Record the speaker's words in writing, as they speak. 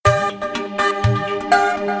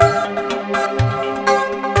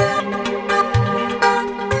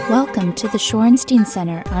to the Shorenstein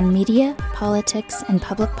Center on Media, Politics, and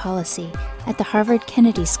Public Policy at the Harvard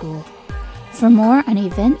Kennedy School. For more on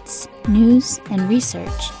events, news, and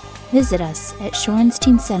research, visit us at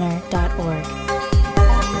shorensteincenter.org.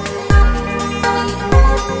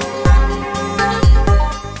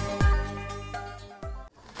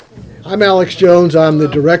 I'm Alex Jones. I'm the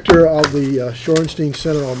director of the Shorenstein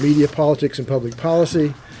Center on Media, Politics, and Public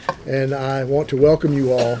Policy, and I want to welcome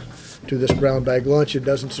you all to this brown bag lunch. It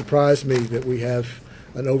doesn't surprise me that we have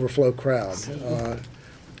an overflow crowd.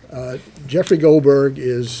 Jeffrey Goldberg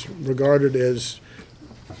is regarded as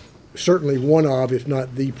certainly one of, if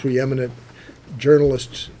not the preeminent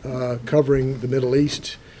journalist covering the Middle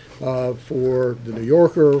East for The New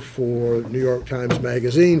Yorker, for New York Times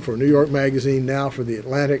Magazine, for New York Magazine, now for The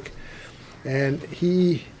Atlantic. And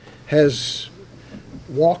he has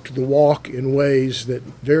walked the walk in ways that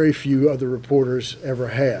very few other reporters ever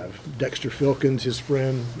have. Dexter Filkins, his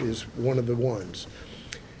friend, is one of the ones.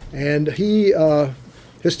 And he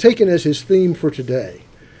has taken as his theme for today,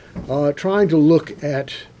 trying to look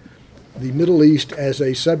at the Middle East as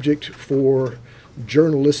a subject for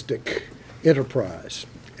journalistic enterprise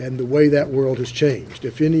and the way that world has changed.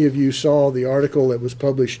 If any of you saw the article that was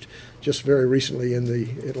published just very recently in The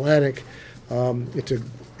Atlantic,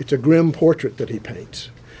 it's a grim portrait that he paints.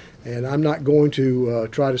 And I'm not going to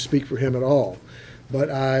try to speak for him at all, but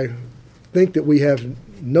I think that we have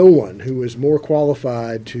no one who is more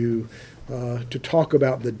qualified to talk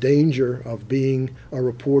about the danger of being a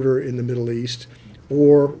reporter in the Middle East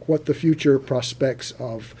or what the future prospects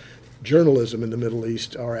of journalism in the Middle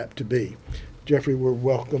East are apt to be. Jeffrey, we're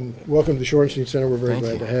welcome to the Shorenstein Center. We're very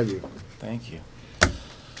glad to have you. Thank you.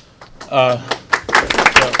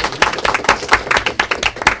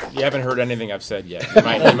 You haven't heard anything I've said yet. You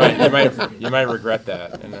might regret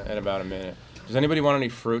that in about a minute. Does anybody want any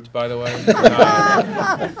fruit, by the way?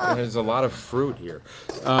 There's a lot of fruit here.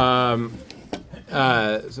 So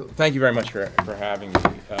thank you very much for having me.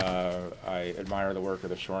 I admire the work of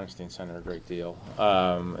the Shorenstein Center a great deal.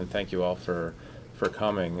 And thank you all for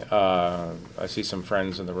coming. I see some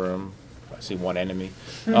friends in the room. I see one enemy.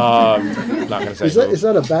 Not going to say is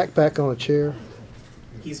that a backpack on a chair?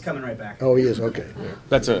 He's coming right back. Oh, he is. Okay. Yeah.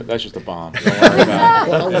 That's just a bomb. Don't worry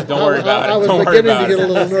about it. Don't worry about it. I was beginning to get a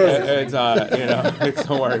little nervous.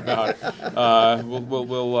 Don't worry about it.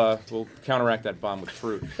 We'll counteract that bomb with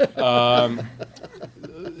fruit.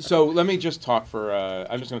 So let me just talk for.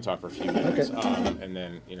 I'm just going to talk for a few minutes, okay. And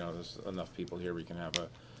then there's enough people here we can have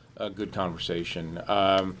a good conversation.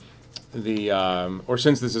 Or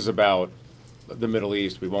since this is about the Middle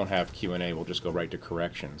East, we won't have Q&A. We'll just go right to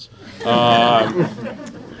corrections. Tell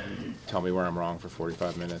me where I'm wrong for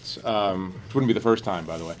 45 minutes. Which wouldn't be the first time,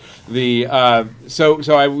 by the way.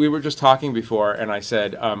 We were just talking before, and I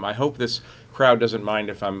said, I hope this crowd doesn't mind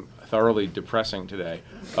if I'm thoroughly depressing today.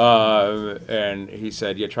 And he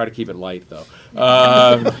said, yeah, try to keep it light, though.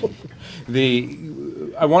 I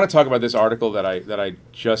want to talk about this article that I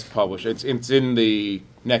just published. It's in the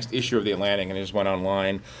next issue of The Atlantic, and it just went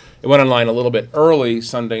online. It went online a little bit early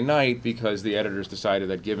Sunday night because the editors decided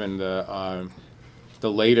that given the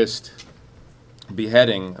latest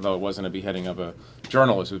beheading, though it wasn't a beheading of a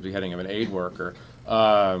journalist, it was a beheading of an aid worker,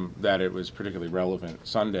 that it was particularly relevant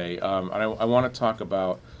Sunday. And I want to talk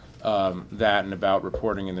about that and about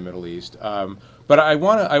reporting in the Middle East. But I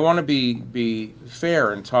want to be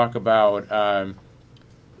fair and talk about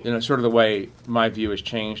sort of the way my view has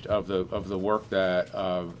changed of the work that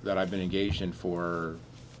I've been engaged in for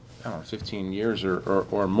 15 years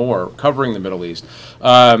or more covering the Middle East.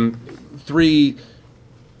 Three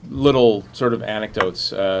little sort of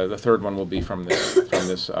anecdotes. The third one will be from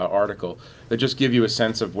this article that just give you a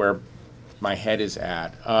sense of where my head is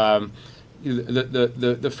at.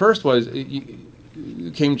 The first was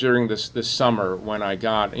it came during this summer when I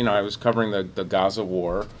got I was covering the Gaza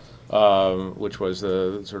war, which was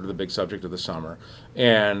the sort of the big subject of the summer,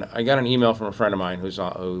 and I got an email from a friend of mine who's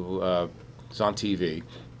on TV.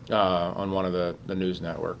 On one of the news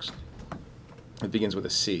networks. It begins with a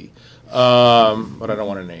C, but I don't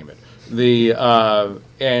want to name it.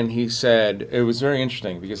 And he said, it was very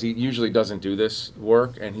interesting because he usually doesn't do this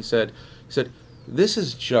work, and he said, this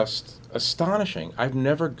is just astonishing. I've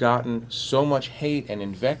never gotten so much hate and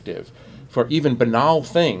invective for even banal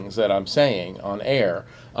things that I'm saying on air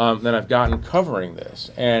than I've gotten covering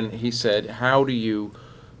this. And he said, how do you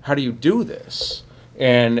do this?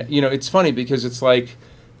 And it's funny because it's like,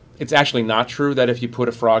 It's actually not true that if you put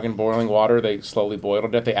a frog in boiling water, they slowly boil to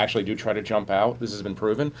death. They actually do try to jump out. This has been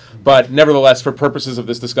proven. But nevertheless, for purposes of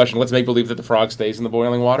this discussion, let's make believe that the frog stays in the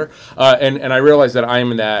boiling water. And I realize that I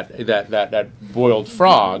am that boiled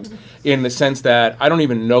frog in the sense that I don't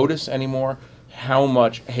even notice anymore how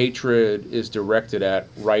much hatred is directed at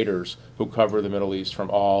writers who cover the Middle East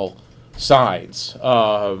from all sides,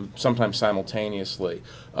 sometimes simultaneously.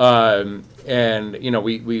 And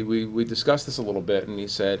we discussed this a little bit, and he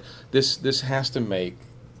said this has to make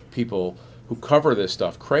people who cover this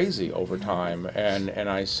stuff crazy over time. And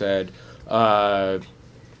I said, yeah,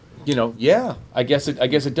 I guess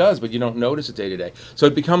it does, but you don't notice it day to day. So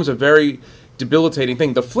it becomes a very debilitating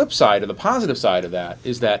thing. The flip side, or the positive side of that,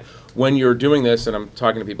 is that when you're doing this, and I'm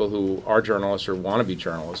talking to people who are journalists or want to be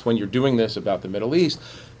journalists, when you're doing this about the Middle East,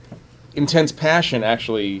 intense passion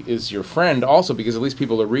actually is your friend also, because at least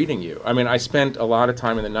people are reading you. I mean, I spent a lot of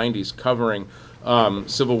time in the 90s covering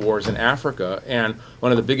civil wars in Africa, and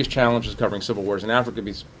one of the biggest challenges covering civil wars in Africa,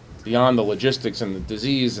 beyond the logistics and the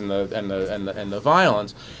disease and the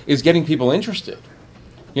violence, is getting people interested.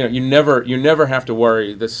 You never have to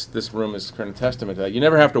worry. This room is kind of testament to that. You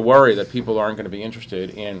never have to worry that people aren't going to be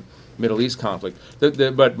interested in Middle East conflict.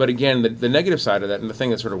 But again, the negative side of that, and the thing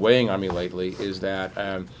that's sort of weighing on me lately, is that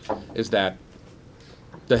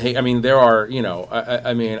the hate. I mean, there are.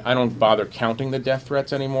 I mean, I don't bother counting the death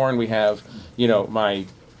threats anymore, and we have my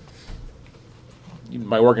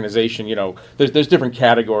organization, there's different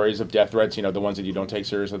categories of death threats, the ones that you don't take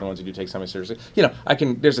seriously, the ones that you take semi-seriously.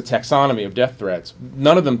 There's a taxonomy of death threats.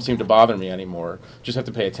 None of them seem to bother me anymore. Just have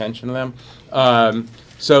to pay attention to them.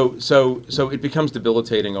 So it becomes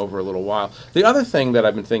debilitating over a little while. The other thing that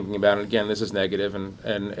I've been thinking about, and again, this is negative, and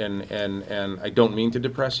I don't mean to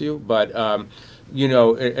depress you, but and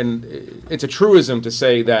it's a truism to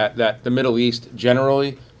say that the Middle East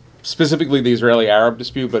generally, specifically the Israeli-Arab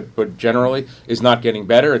dispute, but generally, is not getting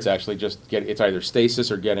better. It's actually it's either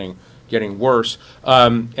stasis or getting worse.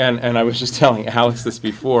 And I was just telling Alex this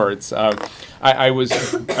before. It's I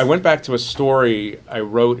went back to a story I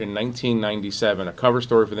wrote in 1997, a cover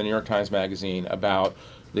story for the New York Times Magazine about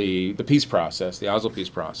the peace process, the Oslo peace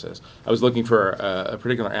process. I was looking for a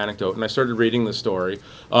particular anecdote, and I started reading the story,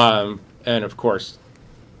 and of course,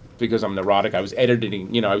 because I'm neurotic, I was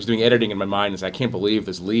editing, I was doing editing in my mind and said, I can't believe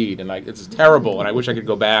this lead, and it's terrible, and I wish I could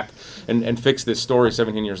go back and fix this story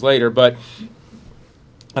 17 years later.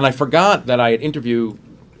 And I forgot that I had interviewed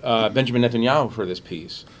Benjamin Netanyahu for this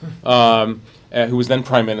piece, who was then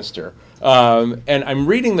prime minister. And I'm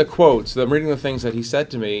reading the quotes, I'm reading the things that he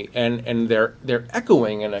said to me, and they're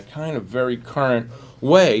echoing in a kind of very current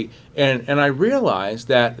way, and I realized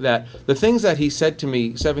that the things that he said to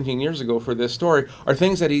me 17 years ago for this story are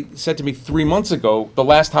things that he said to me 3 months ago, the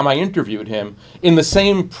last time I interviewed him, in the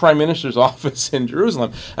same prime minister's office in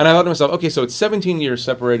Jerusalem. And I thought to myself, okay, so it's 17 years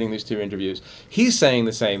separating these two interviews. He's saying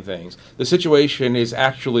the same things. The situation is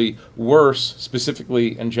actually worse,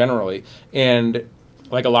 specifically and generally, and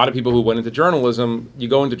like a lot of people who went into journalism, you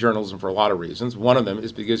go into journalism for a lot of reasons. One of them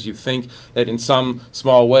is because you think that in some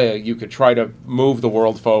small way you could try to move the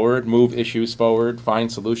world forward, move issues forward,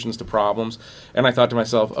 find solutions to problems. And I thought to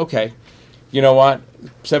myself, okay, you know what?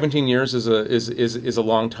 17 years is a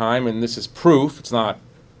long time, and this is proof. It's not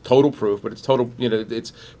total proof, but it's total.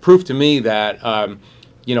 It's proof to me that a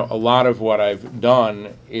lot of what I've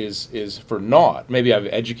done is for naught. Maybe I've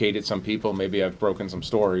educated some people, maybe I've broken some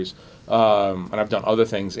stories, and I've done other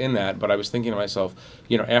things in that. But I was thinking to myself,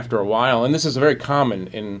 after a while, and this is very common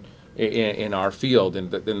in our field, in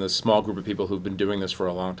the small group of people who've been doing this for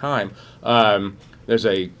a long time. There's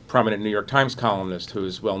a prominent New York Times columnist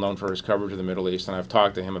who's well known for his coverage of the Middle East, and I've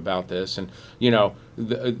talked to him about this. And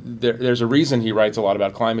there's a reason he writes a lot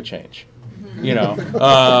about climate change.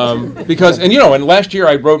 Because and last year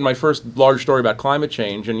I wrote my first large story about climate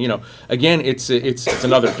change, and again it's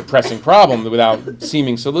another depressing problem without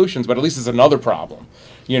seeming solutions, but at least it's another problem,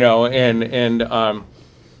 and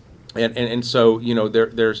so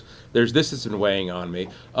there's this that's been weighing on me.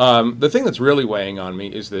 The thing that's really weighing on me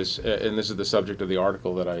is this, and this is the subject of the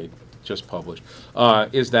article that I just published,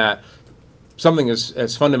 is that something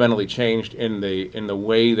has fundamentally changed in the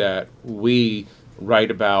way that we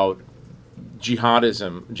write about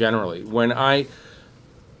jihadism generally. When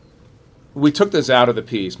we took this out of the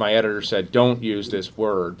piece, my editor said, don't use this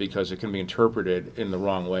word because it can be interpreted in the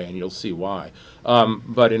wrong way, and you'll see why.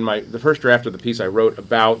 But in the first draft of the piece I wrote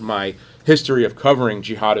about my history of covering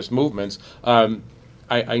jihadist movements,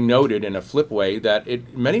 I noted in a flip way that it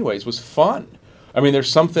in many ways was fun. I mean,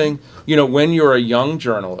 there's something, when you're a young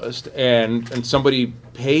journalist and somebody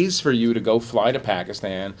pays for you to go fly to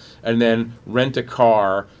Pakistan and then rent a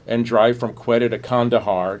car and drive from Quetta to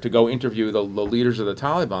Kandahar to go interview the leaders of the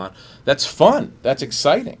Taliban, that's fun. That's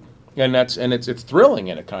exciting. And it's thrilling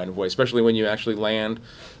in a kind of way, especially when you actually land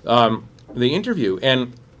the interview.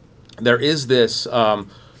 And there is this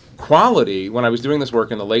quality, when I was doing this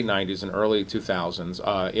work in the late 90s and early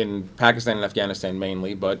 2000s, in Pakistan and Afghanistan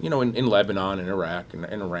mainly, but in Lebanon and Iraq and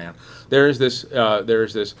Iran, there's this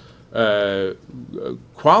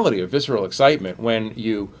quality of visceral excitement when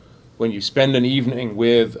you spend an evening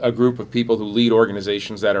with a group of people who lead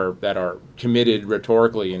organizations that are committed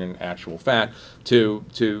rhetorically and in actual fact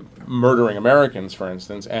to murdering Americans, for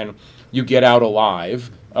instance, and you get out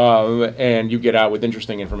alive, and you get out with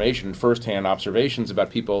interesting information, firsthand observations about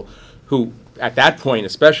people who, at that point,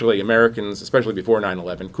 especially Americans, especially before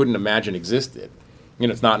 9/11, couldn't imagine existed.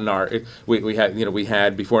 It's not in our. We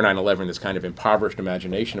had before 9/11 this kind of impoverished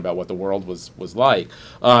imagination about what the world was like.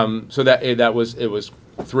 So it was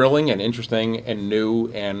thrilling and interesting and new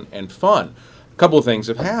and fun. A couple of things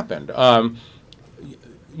have happened. I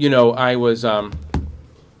was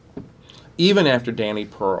even after Danny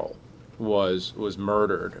Pearl was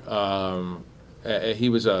murdered. He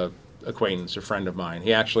was a acquaintance, a friend of mine.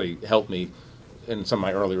 He actually helped me in some of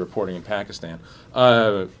my early reporting in Pakistan.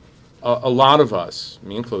 A lot of us,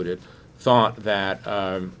 me included, thought that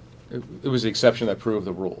it was the exception that proved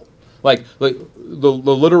the rule. Like the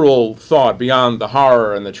literal thought, beyond the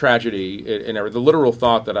horror and the tragedy and everything, the literal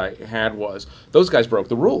thought that I had was, those guys broke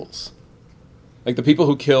the rules. Like the people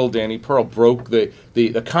who killed Danny Pearl broke the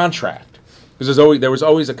contract. Because there was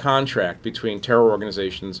always a contract between terror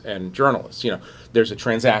organizations and journalists. There's a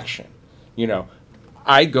transaction.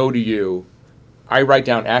 I go to you, I write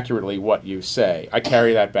down accurately what you say. I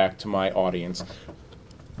carry that back to my audience.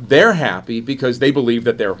 They're happy because they believe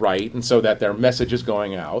that they're right, and so that their message is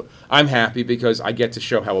going out. I'm happy because I get to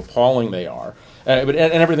show how appalling they are. And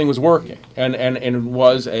everything was working. And there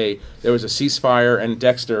was a ceasefire, and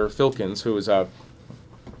Dexter Filkins, who was a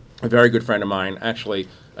very good friend of mine, actually,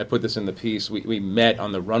 I put this in the piece. We met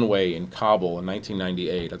on the runway in Kabul in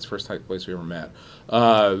 1998. That's the first place we ever met.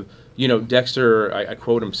 Dexter, I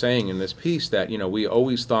quote him saying in this piece that, we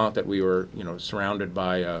always thought that we were, surrounded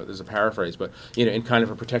by, there's a paraphrase, but, in kind of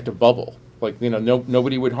a protective bubble. Like,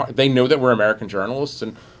 nobody would harm. They know that we're American journalists,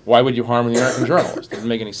 and why would you harm the American journalist? It doesn't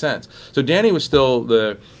make any sense. So Danny was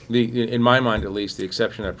still in my mind at least, the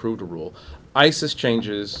exception that proved a rule. ISIS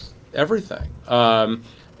changes everything.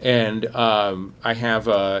 And I have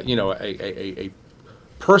a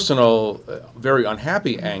personal, very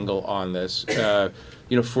unhappy angle on this.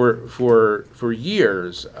 For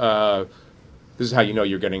years, this is how you know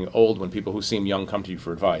you're getting old, when people who seem young come to you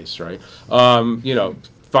for advice, right?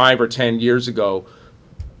 5 or 10 years ago,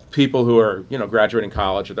 people who are graduating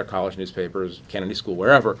college at their college newspapers, Kennedy School,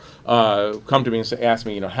 wherever, come to me and ask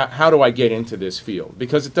me, how do I get into this field?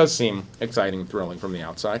 Because it does seem exciting, thrilling from the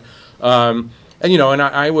outside. And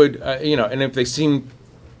I would, and if they seem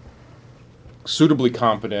suitably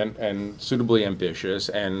competent and suitably ambitious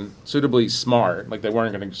and suitably smart, like they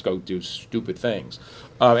weren't going to just go do stupid things.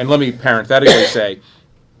 And let me parenthetically say,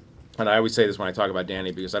 and I always say this when I talk about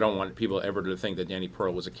Danny, because I don't want people ever to think that Danny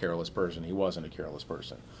Pearl was a careless person. He wasn't a careless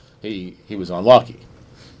person. He was unlucky,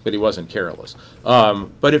 but he wasn't careless.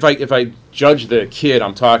 But if I judge the kid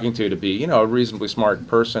I'm talking to be, a reasonably smart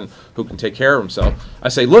person who can take care of himself, I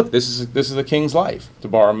say, look, this is a king's life, to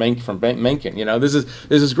borrow from Mencken. This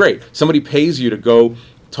is great. Somebody pays you to go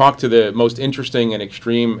talk to the most interesting and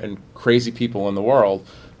extreme and crazy people in the world.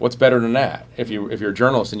 What's better than that? If you're a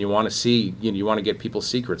journalist and you want to see, you want to get people's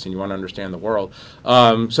secrets and you want to understand the world.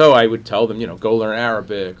 So I would tell them, go learn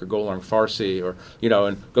Arabic or go learn Farsi, or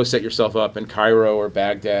and go set yourself up in Cairo or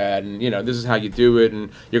Baghdad, and this is how you do it, and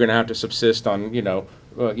you're going to have to subsist on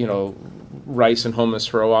rice and hummus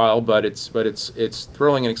for a while, but it's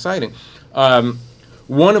thrilling and exciting.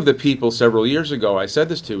 One of the people several years ago I said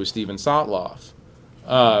this to was Stephen Sotloff.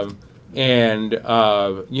 I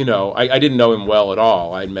didn't know him well at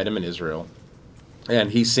all. I had met him in Israel.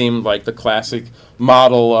 And he seemed like the classic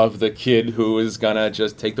model of the kid who is going to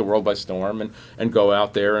just take the world by storm and go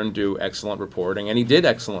out there and do excellent reporting. And he did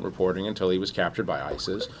excellent reporting until he was captured by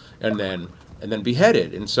ISIS and then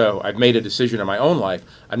beheaded. And so I've made a decision in my own life.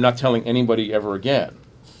 I'm not telling anybody ever again.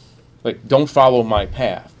 Like, don't follow my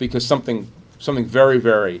path, because something very,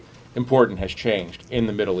 very important has changed in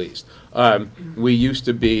the Middle East. We used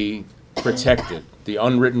to be protected. The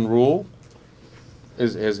unwritten rule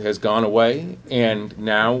has gone away, and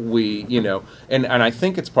now we, and I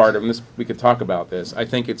think it's part of this. We could talk about this. I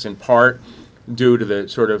think it's in part due to the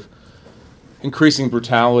sort of increasing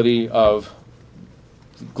brutality of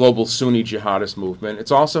global Sunni jihadist movement.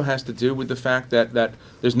 It also has to do with the fact that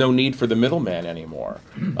there's no need for the middleman anymore.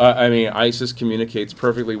 I mean, ISIS communicates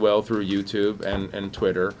perfectly well through YouTube and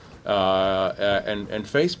Twitter and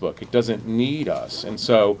Facebook. It doesn't need us. And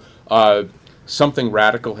so something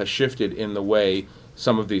radical has shifted in the way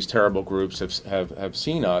some of these terrible groups have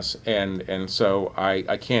seen us. And so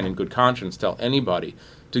I can't in good conscience tell anybody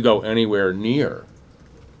to go anywhere near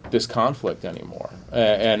this conflict anymore.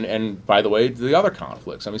 And by the way, the other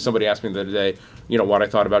conflicts. I mean, somebody asked me the other day, what I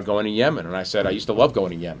thought about going to Yemen, and I said I used to love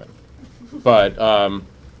going to Yemen, but I'm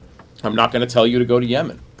not going to tell you to go to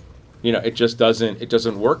Yemen. It just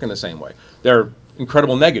doesn't work in the same way. There are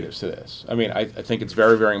incredible negatives to this. I mean, I think it's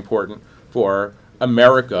very, very important for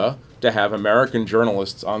America to have American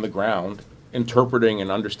journalists on the ground interpreting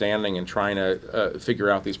and understanding and trying to figure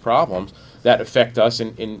out these problems that affect us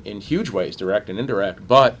in huge ways, direct and indirect.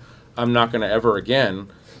 But I'm not going to ever again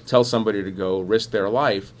tell somebody to go risk their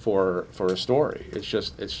life for a story. It's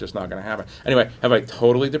just not going to happen. Anyway, have I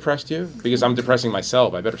totally depressed you? Because I'm depressing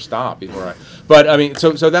myself. I better stop before I. But I mean,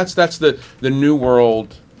 so that's the new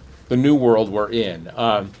world, we're in,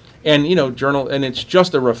 and journal, and it's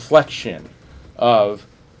just a reflection of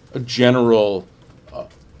a general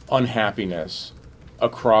unhappiness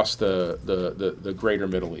across the greater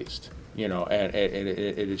Middle East, and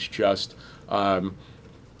it is just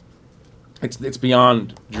it's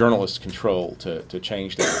beyond journalists' control to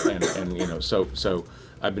change that, and so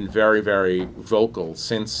I've been very, very vocal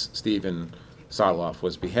since Stephen Sotloff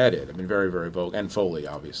was beheaded. I've been very, very vocal, and Foley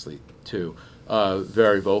obviously too,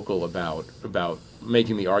 very vocal about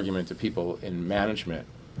making the argument to people in management,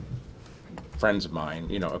 friends of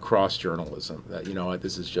mine, across journalism, that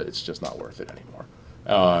this is it's just not worth it anymore.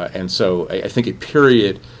 And so I think a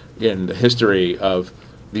period in the history of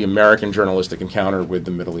the American journalistic encounter with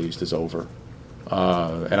the Middle East is over.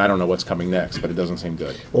 And I don't know what's coming next, but it doesn't seem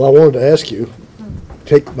good. Well, I wanted to ask you,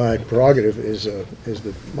 take my prerogative as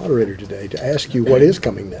the moderator today, to ask you what is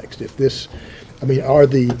coming next. If this, I mean, are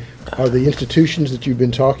the institutions that you've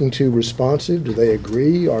been talking to responsive? Do they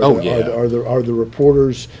agree? Are the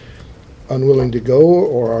reporters unwilling to go,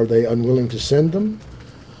 or are they unwilling to send them?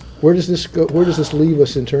 Where does this go? Where does this leave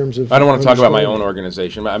us in terms of? I don't want to talk about my own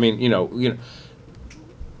organization, but I mean,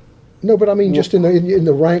 No, but I mean, just in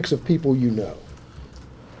the ranks of people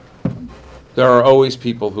there are always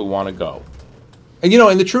people who want to go, and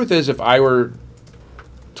and the truth is, if I were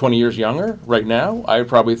 20 years younger right now, I would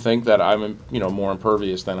probably think that I'm more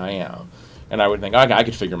impervious than I am, and I would think I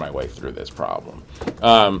could figure my way through this problem.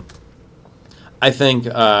 I think.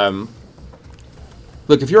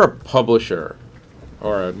 Look, if you're a publisher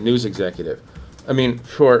or a news executive, I mean,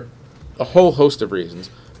 for a whole host of reasons,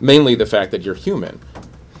 mainly the fact that you're human,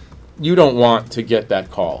 you don't want to get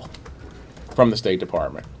that call from the State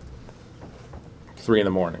Department, 3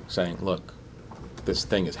 a.m, saying, look, this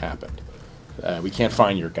thing has happened. We can't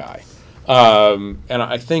find your guy. And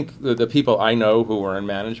I think the people I know who are in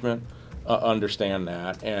management understand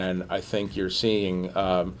that, and I think you're seeing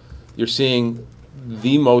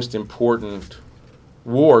the most important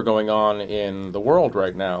war going on in the world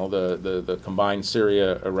right now, the combined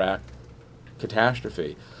Syria-Iraq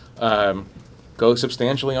catastrophe, go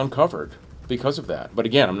substantially uncovered because of that. But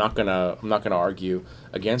again, I'm not gonna argue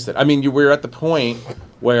against it. I mean, we're at the point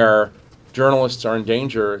where journalists are in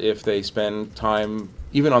danger if they spend time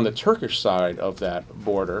even on the Turkish side of that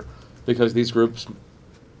border, because these groups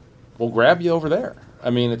will grab you over there. I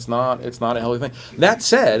mean, it's not a healthy thing. That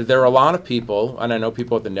said, there are a lot of people, and I know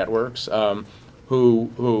people at the networks,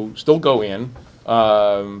 who still go in.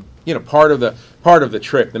 Part of the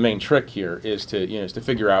trick, the main trick here, is to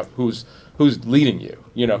figure out who's leading you,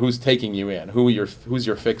 who's taking you in, who's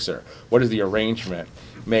your fixer, what is the arrangement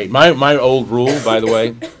made. My old rule, by the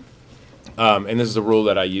way, and this is a rule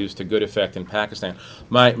that I used to good effect in Pakistan.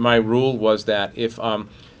 My rule was that if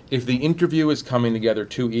the interview is coming together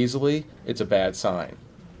too easily, it's a bad sign.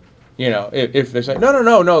 If they say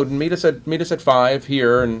no, meet us at 5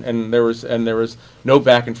 here, and there was no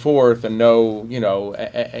back and forth and no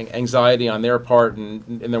anxiety on their part, and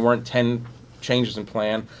there weren't 10 changes in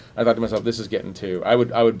plan, I thought to myself, this is getting too. I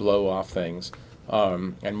would blow off things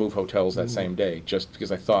and move hotels that same day, just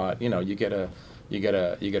because I thought you get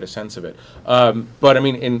a sense of it. But I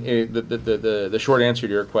mean, in the short answer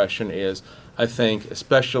to your question is, I think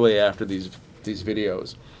especially after these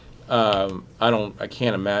videos. I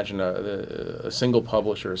can't imagine a single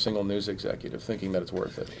publisher, a single news executive thinking that it's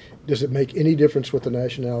worth it. Does it make any difference what the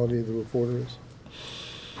nationality of the reporter is?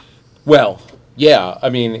 Well, yeah. I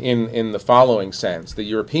mean, in the following sense, the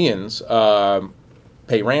Europeans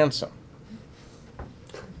pay ransom.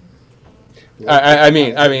 I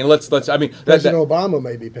mean, let's. I mean, President Obama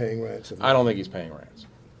may be paying ransom. I don't think he's paying ransom.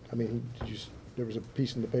 I mean, there was a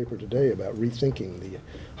piece in the paper today about rethinking the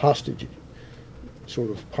hostage sort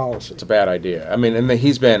of policy. It's a bad idea. I mean, and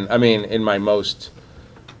he's been. I mean, in my most.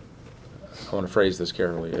 I want to phrase this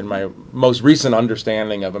carefully. In my most recent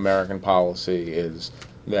understanding of American policy is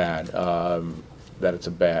that that it's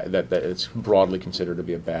a bad that it's broadly considered to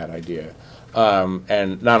be a bad idea.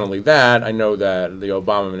 And not only that, I know that the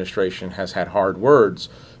Obama administration has had hard words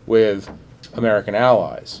with American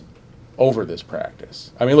allies over this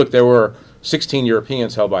practice. I mean, look, there were 16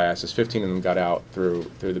 Europeans held by ISIS. 15 of them got out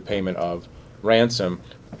through the payment of ransom.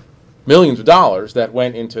 Millions of dollars that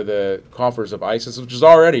went into the coffers of ISIS, which is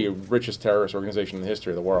already the richest terrorist organization in the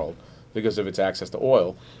history of the world because of its access to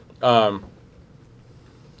oil. I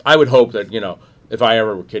would hope that, if I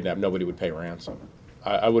ever were kidnapped, nobody would pay ransom.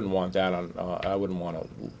 I wouldn't want that I wouldn't want to,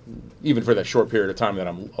 even for that short period of time that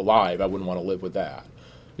I'm alive, I wouldn't want to live with that.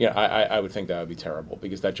 I would think that would be terrible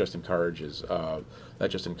because that just encourages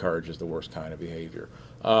the worst kind of behavior.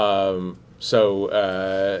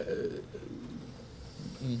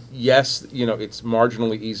 Yes, it's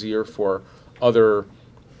marginally easier for other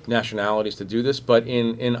nationalities to do this, but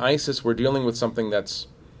in ISIS, we're dealing with something that's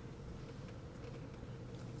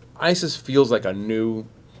ISIS feels like a new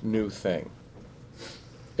thing.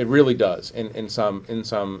 It really does in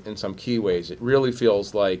some key ways. It really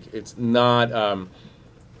feels like it's not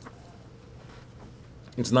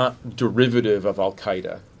derivative of Al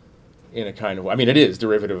Qaeda in a kind of way. I mean, it is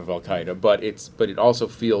derivative of Al Qaeda, but it also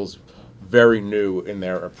feels very new in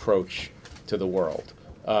their approach to the world,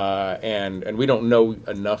 and we don't know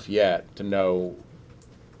enough yet to know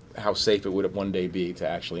how safe it would one day be to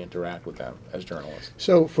actually interact with them as journalists.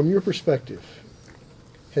 So, from your perspective,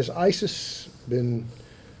 has ISIS been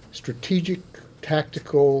strategic,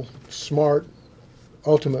 tactical, smart,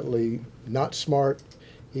 ultimately not smart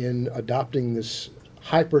in adopting this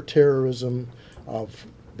hyper-terrorism of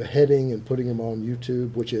beheading and putting them on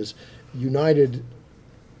YouTube, which has united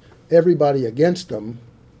everybody against them,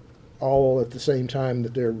 all at the same time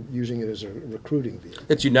that they're using it as a recruiting vehicle?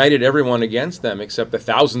 It's united everyone against them except the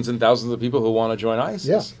thousands and thousands of people who want to join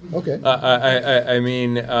ISIS. Yeah, okay. I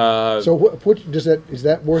mean... so what is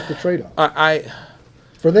that worth the trade-off?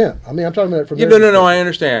 For them, I mean, I'm talking about it for them. No. I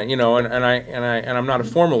understand. And I'm not a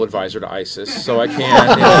formal advisor to ISIS, so I can't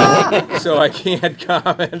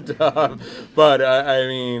comment. But I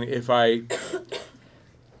mean, if I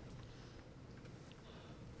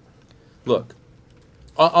look,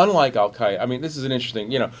 unlike Al Qaeda, I mean, this is an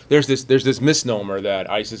interesting. There's this misnomer that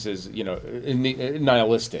ISIS is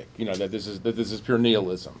nihilistic. That this is pure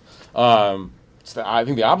nihilism. I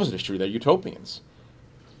think the opposite is true. They're utopians.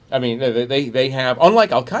 I mean, they have,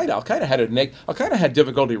 unlike Al Qaeda. Al Qaeda had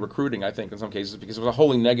difficulty recruiting, I think, in some cases because it was a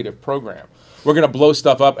wholly negative program. We're going to blow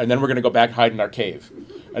stuff up, and then we're going to go back hide in our cave,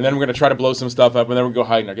 and then we're going to try to blow some stuff up, and then we go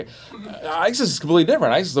hide in our cave. ISIS is completely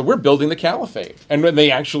different. ISIS, we're building the caliphate, and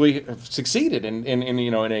they actually succeeded in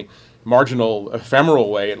a marginal,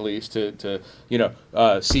 ephemeral way, at least, to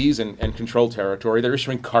seize and control territory. They're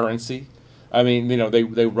issuing currency. I mean,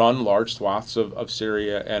 they run large swaths of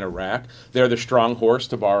Syria and Iraq. They're the strong horse,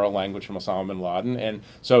 to borrow language from Osama bin Laden. And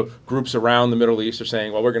so groups around the Middle East are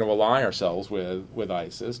saying, well, we're going to ally ourselves with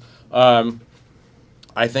ISIS. I've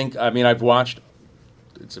watched,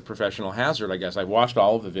 it's a professional hazard, I guess. I've watched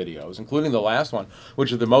all of the videos, including the last one,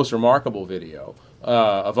 which is the most remarkable video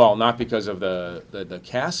of all, not because of the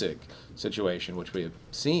Kasich situation, which we have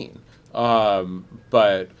seen,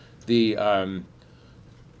 but the...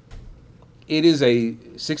 It is a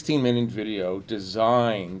 16-minute video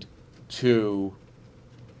designed to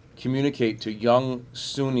communicate to young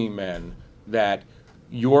Sunni men that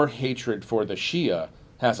your hatred for the Shia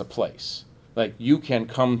has a place. Like, you can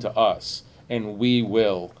come to us and we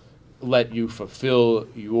will let you fulfill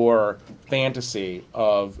your fantasy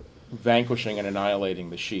of vanquishing and annihilating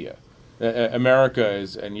the Shia. America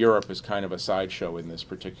and Europe is kind of a sideshow in this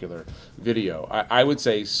particular video. I would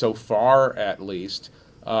say so far, at least,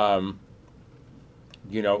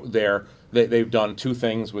 they've done two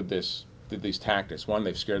things with these tactics. One,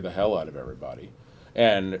 they've scared the hell out of everybody,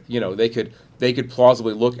 and they could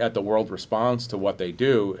plausibly look at the world response to what they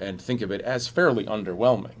do and think of it as fairly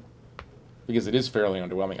underwhelming, because it is fairly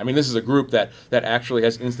underwhelming. I mean, this is a group that actually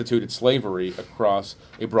has instituted slavery across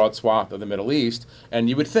a broad swath of the Middle East, and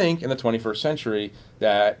you would think in the 21st century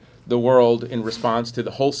that the world, in response to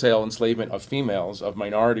the wholesale enslavement of females, of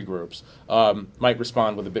minority groups, might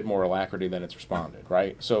respond with a bit more alacrity than it's responded,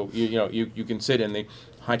 right? So you can sit in the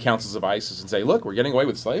high councils of ISIS and say, look, we're getting away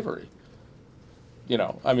with slavery.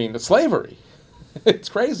 It's slavery. It's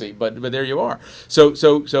crazy, but there you are.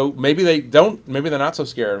 So maybe they're not so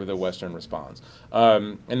scared of the Western response.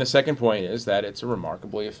 And the second point is that it's a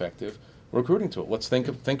remarkably effective recruiting tool. Let's think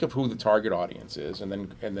of who the target audience is, and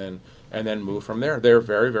then move from there. They're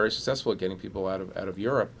very, very successful at getting people out of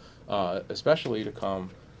Europe, especially to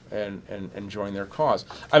come and join their cause.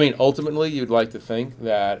 I mean, ultimately, you'd like to think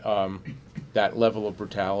that that level of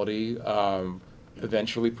brutality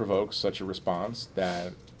eventually provokes such a response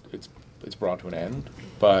that it's brought to an end,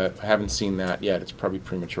 but I haven't seen that yet. It's probably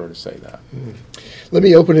premature to say that. Let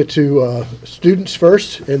me open it to students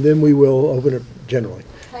first, and then we will open it generally.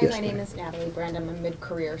 Hi, Yes, my name ma'am. is Natalie Brand. I'm a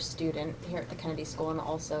mid-career student here at the Kennedy School and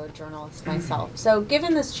also a journalist myself. So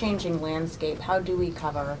given this changing landscape, how do we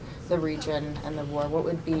cover the region and the war? What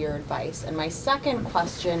would be your advice? And my second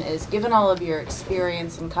question is, given all of your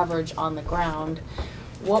experience and coverage on the ground,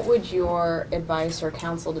 what would your advice or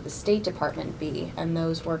counsel to the State Department be and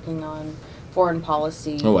those working on foreign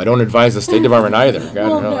policy? Oh, I don't advise the State Department either. God,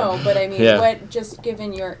 Well, no. no, but I mean, Yeah. just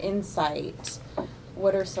given your insight,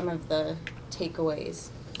 what are some of the takeaways?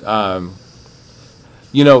 The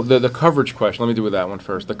coverage question, let me do with that one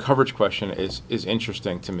first. The coverage question is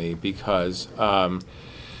interesting to me because,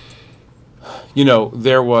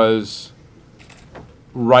 there was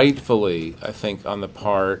rightfully, I think, on the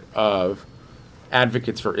part of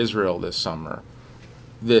advocates for Israel this summer,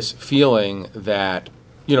 this feeling that,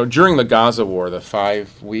 during the Gaza war, the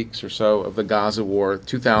 5 weeks or so of the Gaza war,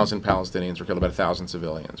 2,000 Palestinians were killed, about 1,000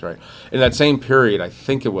 civilians, right? In that same period, I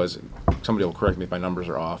think it was, somebody will correct me if my numbers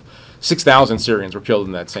are off, 6,000 Syrians were killed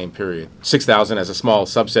in that same period. 6,000 as a small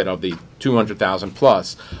subset of the 200,000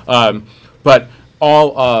 plus. But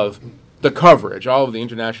all of the coverage, all of the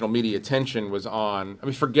international media attention was on,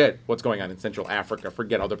 forget what's going on in Central Africa,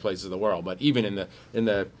 forget other places of the world, but even in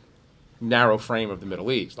the narrow frame of the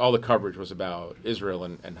Middle East, all the coverage was about Israel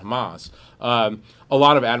and Hamas. A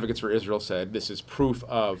lot of advocates for Israel said this is proof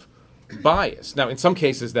of bias. Now, in some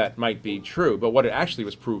cases that might be true, but what it actually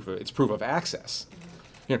was it's proof of access.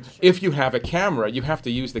 If you have a camera, you have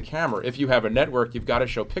to use the camera. If you have a network, you've got to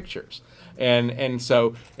show pictures. And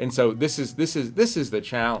so this is the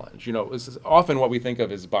challenge. This is often what we think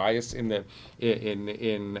of as bias in the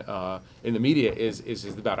media is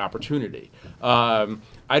about opportunity. Thank God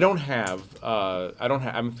I don't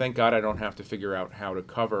have to figure out how to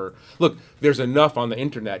cover. Look, there's enough on the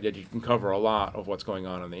internet that you can cover a lot of what's going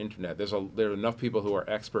on the internet. There are enough people who are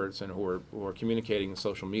experts and who are communicating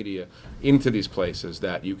social media into these places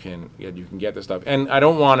that you can get this stuff. And I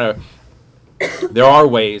don't want to. There are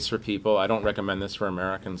ways for people, I don't recommend this for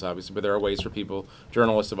Americans, obviously, but there are ways for people,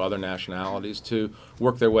 journalists of other nationalities, to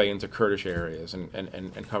work their way into Kurdish areas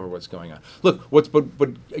and cover what's going on. Look, but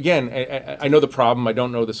again, I know the problem, I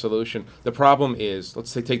don't know the solution. The problem is,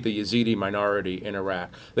 let's say take the Yazidi minority in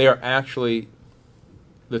Iraq. They are actually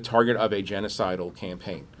the target of a genocidal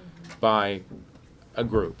campaign by a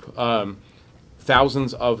group.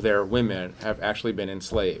 Thousands of their women have actually been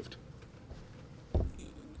enslaved.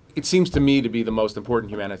 It seems to me to be the most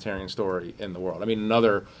important humanitarian story in the world.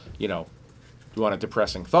 Another, you want a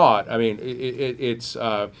depressing thought. It's,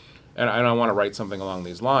 and I don't want to write something along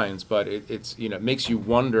these lines, but it makes you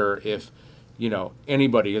wonder if,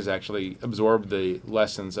 anybody has actually absorbed the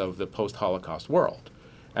lessons of the post-Holocaust world,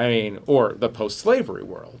 or the post-slavery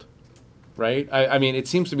world, right? It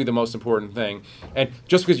seems to be the most important thing. And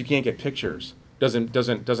just because you can't get pictures doesn't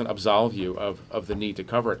absolve you of the need to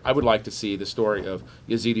cover it. I would like to see the story of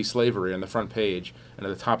Yazidi slavery on the front page and at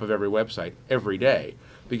the top of every website every day,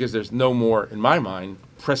 because there's no more, in my mind,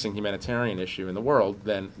 pressing humanitarian issue in the world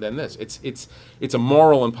than this. It's a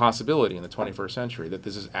moral impossibility in the 21st century that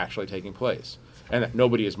this is actually taking place, and that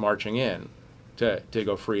nobody is marching in to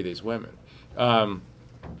go free these women. The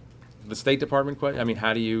State Department question,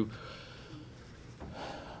 how do you...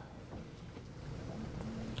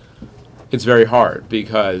 It's very hard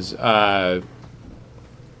because, many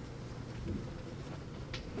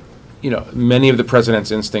of the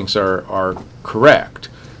president's instincts are correct.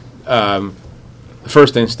 The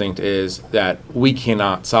first instinct is that we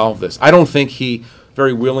cannot solve this. I don't think he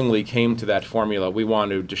very willingly came to that formula. We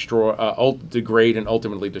want to destroy, degrade, and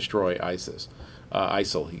ultimately destroy ISIS.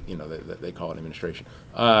 ISIL, they call it administration.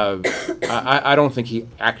 I don't think he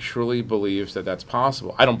actually believes that that's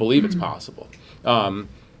possible. I don't believe it's possible.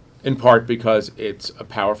 In part because it's a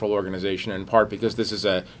powerful organization, and in part because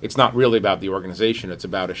it's not really about the organization, it's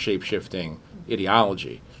about a shape-shifting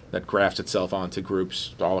ideology that grafts itself onto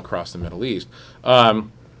groups all across the Middle East.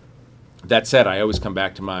 That said, I always come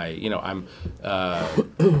back to my,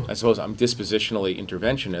 I suppose I'm dispositionally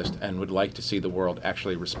interventionist and would like to see the world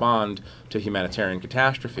actually respond to humanitarian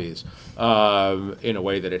catastrophes in a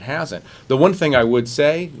way that it hasn't. The one thing I would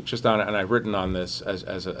say, and I've written on this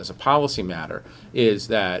as a policy matter, is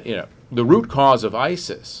that, the root cause of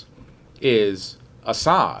ISIS is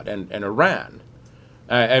Assad and Iran.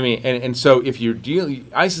 And so if you're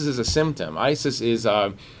ISIS is a symptom.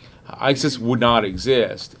 ISIS would not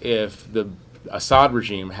exist if the Assad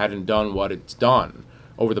regime hadn't done what it's done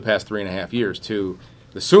over the past 3.5 years to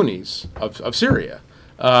the Sunnis of Syria.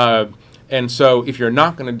 And so if you're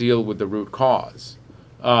not going to deal with the root cause,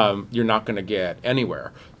 you're not going to get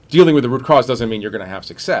anywhere. Dealing with the root cause doesn't mean you're going to have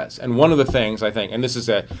success. And one of the things I think, and this is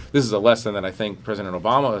a lesson that I think President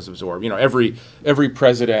Obama has absorbed. Every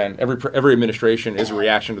president, every administration is a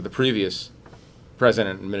reaction to the previous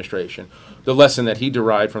president and administration. The lesson that he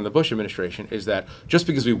derived from the Bush administration is that just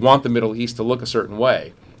because we want the Middle East to look a certain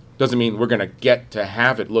way doesn't mean we're going to get to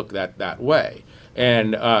have it look that way.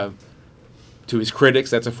 And to his critics,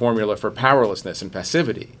 that's a formula for powerlessness and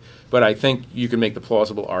passivity. But I think you can make the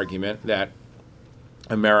plausible argument that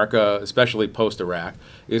America, especially post-Iraq,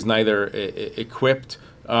 is neither equipped,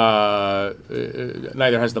 neither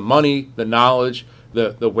has the money, the knowledge,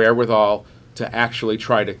 the wherewithal to actually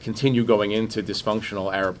try to continue going into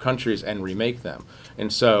dysfunctional Arab countries and remake them.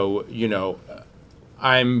 And so,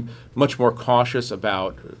 I'm much more cautious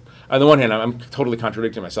about, on the one hand, I'm totally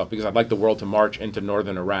contradicting myself because I'd like the world to march into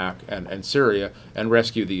northern Iraq and Syria and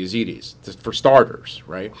rescue the Yazidis, for starters,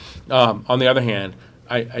 right? On the other hand,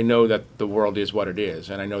 I know that the world is what it is,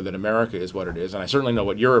 and I know that America is what it is, and I certainly know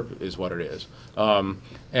what Europe is what it is, and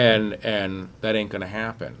that ain't going to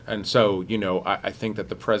happen. And so, I think that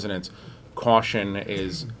the president's caution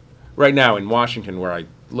is, right now in Washington, where I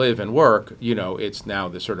live and work, it's now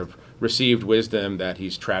the sort of received wisdom that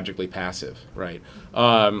he's tragically passive, right?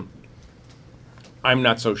 I'm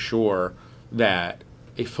not so sure that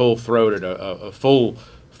a full-throated, a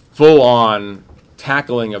full-on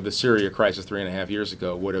tackling of the Syria crisis 3.5 years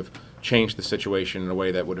ago would have changed the situation in a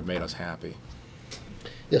way that would have made us happy.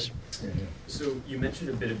 Yes. So you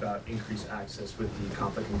mentioned a bit about increased access with the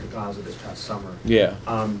conflict in Gaza this past summer. Yeah.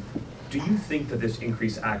 Do you think that this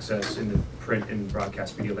increased access in the print and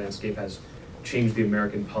broadcast media landscape has changed the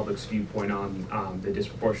American public's viewpoint on the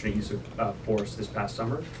disproportionate use of force this past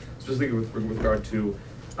summer, specifically with regard to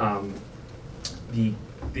the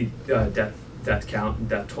death count and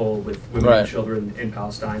death toll with women and children in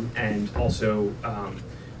Palestine, and also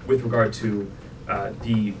with regard to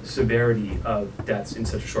the severity of deaths in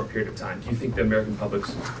such a short period of time? Do you think the American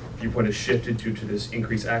public's viewpoint has shifted due to this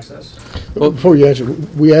increased access? Well, before you answer,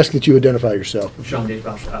 we ask that you identify yourself. Sean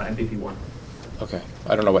Daybash, MVP1. Okay.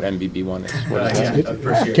 I don't know what MBB1 is. What is that?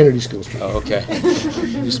 First year. Kennedy School. Oh, okay.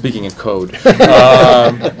 You're speaking in code. Is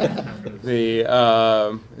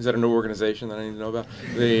that a new organization that I need to know about?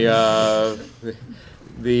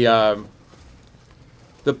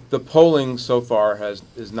 The polling so far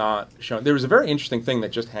is not shown. There was a very interesting thing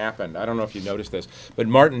that just happened. I don't know if you noticed this, but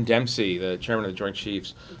Martin Dempsey, the chairman of the Joint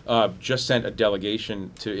Chiefs, just sent a delegation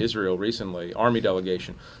to Israel recently, Army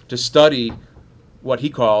delegation, to study what he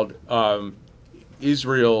called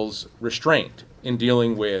Israel's restraint in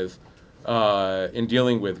dealing with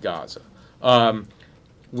Gaza.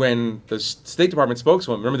 When the State Department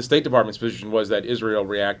spokeswoman, remember the State Department's position was that Israel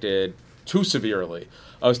reacted too severely.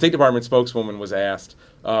 A State Department spokeswoman was asked,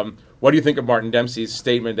 what do you think of Martin Dempsey's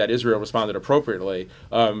statement that Israel responded appropriately?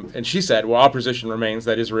 And she said, well, our position remains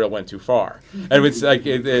that Israel went too far. And it's like,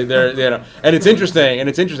 and it's interesting,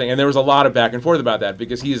 and there was a lot of back and forth about that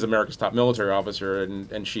because he is America's top military officer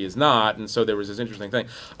and she is not, and so there was this interesting thing.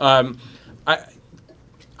 I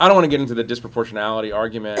don't want to get into the disproportionality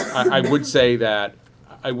argument. I would say that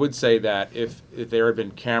if there had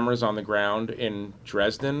been cameras on the ground in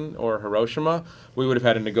Dresden or Hiroshima, we would have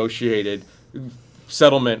had a negotiated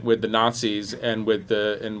settlement with the Nazis and with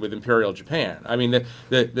Imperial Japan. I mean,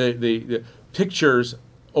 the pictures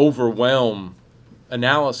overwhelm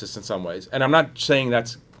analysis in some ways, and I'm not saying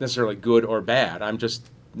that's necessarily good or bad. I'm just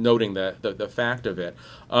noting the fact of it.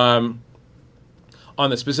 On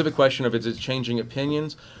the specific question of is it changing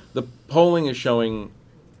opinions, the polling is showing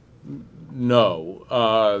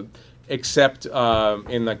no, except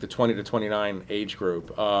in like the 20 to 29 age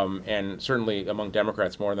group, and certainly among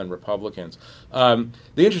Democrats more than Republicans. The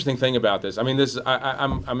interesting thing about this, I mean,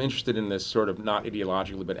 I'm interested in this sort of not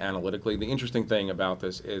ideologically but analytically. The interesting thing about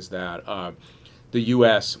this is that the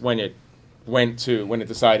U.S. when it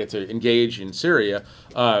decided to engage in Syria,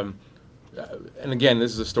 and again,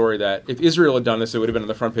 this is a story that if Israel had done this, it would have been on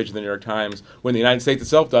the front page of the New York Times. When the United States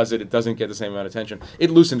itself does it, it doesn't get the same amount of attention. It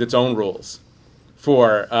loosened its own rules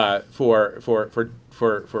for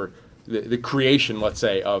the creation, let's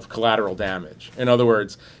say, of collateral damage. In other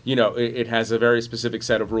words, it has a very specific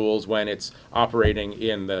set of rules when it's operating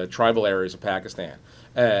in the tribal areas of Pakistan.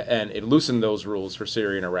 And it loosened those rules for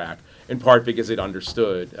Syria and Iraq, in part because it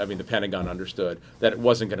understood, the Pentagon understood, that it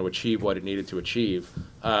wasn't going to achieve what it needed to achieve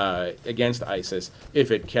against ISIS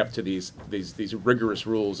if it kept to these rigorous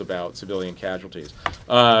rules about civilian casualties.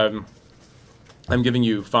 I'm giving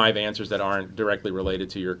you 5 answers that aren't directly related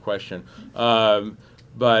to your question.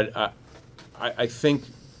 But I think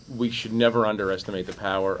we should never underestimate the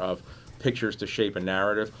power of pictures to shape a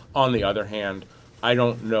narrative. On the other hand, I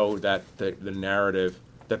don't know that the narrative,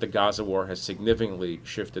 that the Gaza war has significantly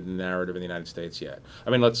shifted the narrative in the United States yet.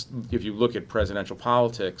 If you look at presidential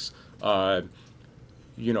politics, right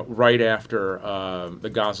after the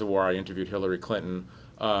Gaza war, I interviewed Hillary Clinton,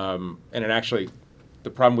 and it actually,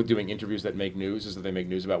 the problem with doing interviews that make news is that they make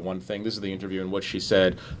news about one thing. This is the interview in which she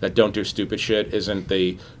said that "don't do stupid shit" isn't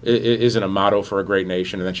a motto for a great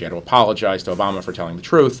nation, and then she had to apologize to Obama for telling the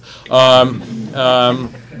truth.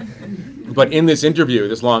 But in this interview,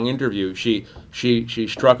 this long interview, she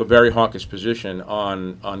struck a very hawkish position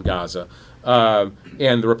on Gaza.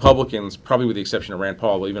 And the Republicans, probably with the exception of Rand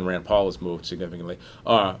Paul, even Rand Paul has moved significantly,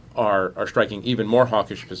 are striking even more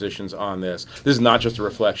hawkish positions on this. This is not just a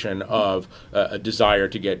reflection of a desire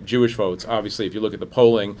to get Jewish votes. Obviously, if you look at the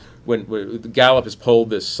polling, when Gallup has polled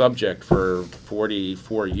this subject for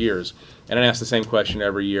 44 years, and I ask the same question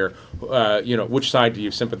every year, which side do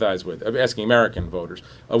you sympathize with? I'm asking American voters,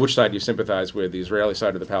 which side do you sympathize with, the Israeli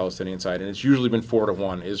side or the Palestinian side? And it's usually been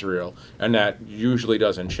 4-1 Israel, and that usually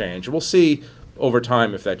doesn't change. We'll see over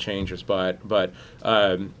time if that changes, but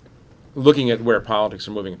looking at where politics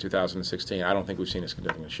are moving in 2016, I don't think we've seen a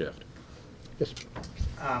significant shift. Yes.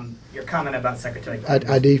 Your comment about Secretary...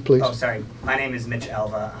 ID, please. Oh, sorry. My name is Mitch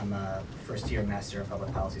Elva. I'm a first-year Master of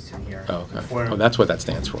Public Policy student here. Oh, okay. That's what that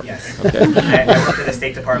stands for. Yes. Okay. I worked at the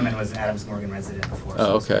State Department, was an Adams Morgan resident before.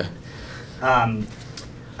 Oh, okay. I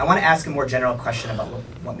want to ask a more general question about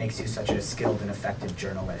what makes you such a skilled and effective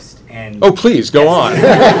journalist. And oh, please, go on.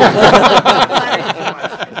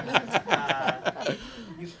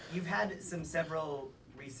 You've had several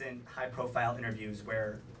recent high-profile interviews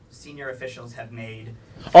where senior officials have made...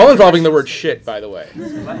 All involving the word shit, by the way.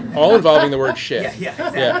 What? All involving the word shit. Yeah,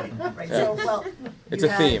 exactly. Yeah. Right. Yeah. So, well, it's you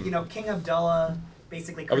a had, theme. King Abdullah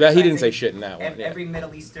basically Oh, that he didn't say criticizing shit in that one. Yeah. Every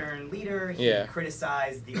Middle Eastern leader. He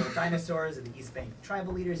criticized the old dinosaurs and the East Bank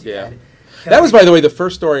tribal leaders. Yeah. That was, by the way, the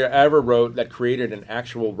first story I ever wrote that created an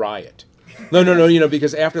actual riot. No,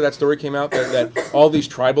 because after that story came out that all these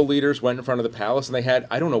tribal leaders went in front of the palace and they had,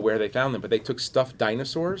 I don't know where they found them, but they took stuffed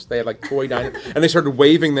dinosaurs. They had like toy dinosaurs, and they started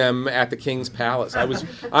waving them at the king's palace. I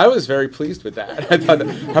was very pleased with that. I thought,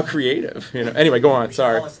 how creative. Anyway, go on.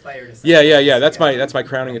 Sorry. Yeah. That's my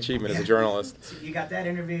crowning achievement as a journalist. So you got that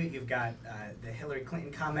interview. You've got the Hillary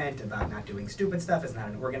Clinton comment about not doing stupid stuff. It's not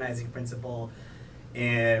an organizing principle.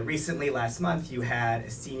 Recently, last month, you had a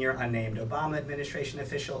senior unnamed Obama administration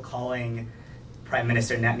official calling Prime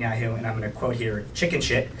Minister Netanyahu, and I'm going to quote here, chicken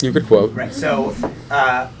shit. You could quote. Right, so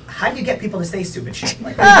how do you get people to say stupid shit?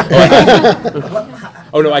 Like,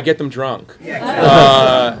 oh, no, I get them drunk.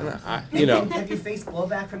 Yeah, exactly. Have you faced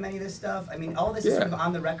blowback from any of this stuff? I mean, all this is sort of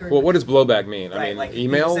on the record. Well, what does blowback mean? Right, I mean, like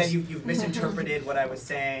emails? You said you've misinterpreted what I was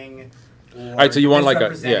saying, or all right, so you want like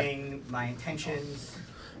misrepresenting my intentions.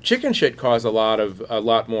 Chicken shit caused a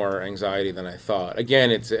lot more anxiety than I thought. Again,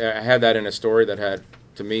 I had that in a story that had,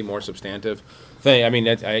 to me, more substantive thing. I mean,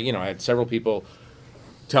 I had several people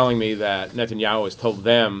telling me that Netanyahu has told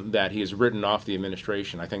them that he has written off the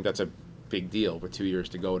administration. I think that's a big deal with 2 years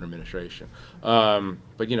to go in administration.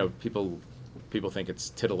 But people think it's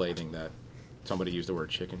titillating that somebody used the word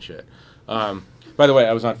chicken shit. By the way,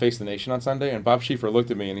 I was on Face the Nation on Sunday, and Bob Schieffer looked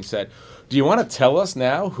at me and he said, "Do you want to tell us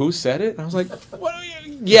now who said it?" And I was like, "What?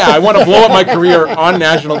 Yeah, I want to blow up my career on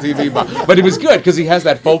national TV." But it was good because he has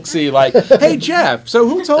that folksy, like, "Hey, Jeff, so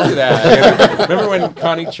who told you that?" Remember when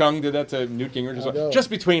Connie Chung did that to Newt Gingrich? Just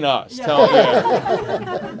between us. Yeah.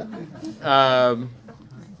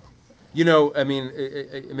 I mean,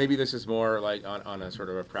 maybe this is more like on a sort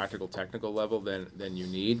of a practical, technical level than you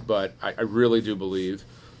need, but I really do believe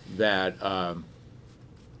that,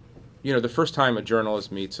 the first time a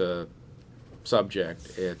journalist meets a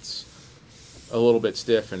subject, it's a little bit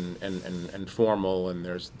stiff and formal, and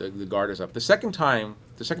there's the guard is up. The second time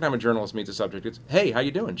a journalist meets a subject, it's, "Hey, how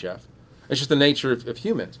you doing, Jeff?" It's just the nature of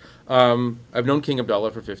humans. I've known King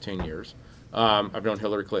Abdullah for 15 years. I've known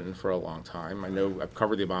Hillary Clinton for a long time. I've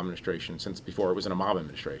covered the Obama administration since before it was an Obama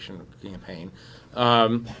administration campaign.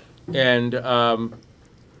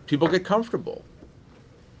 People get comfortable.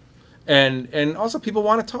 And also people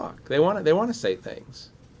want to talk. They want to say things.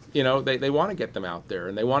 They want to get them out there,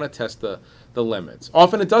 and they want to test the limits.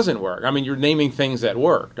 Often it doesn't work. I mean, you're naming things that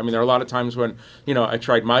worked. I mean, there are a lot of times when, I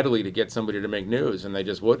tried mightily to get somebody to make news, and they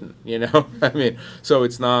just wouldn't, I mean, so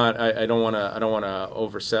it's not, I don't want to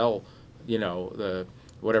oversell, the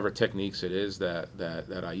whatever techniques it is that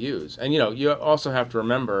I use. And, you also have to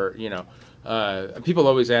remember, people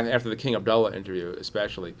always ask, after the King Abdullah interview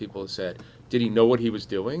especially, people have said, did he know what he was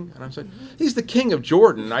doing? And I'm saying, he's the king of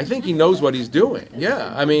Jordan. I think he knows what he's doing.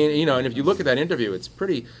 Yeah, I mean, and if you look at that interview, it's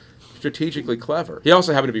pretty strategically clever. He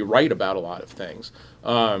also happened to be right about a lot of things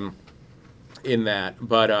in that.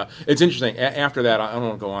 But it's interesting. After that, I don't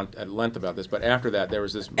want to go on at length about this, but after that, there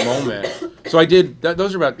was this moment. So I did,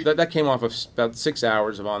 that came off of about 6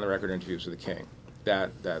 hours of on-the-record interviews with the king,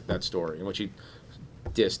 that story, in which he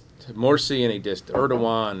dissed Morsi and he dissed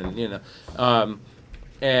Erdogan, and,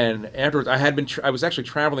 and afterwards, I was actually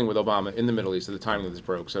traveling with Obama in the Middle East at the time that this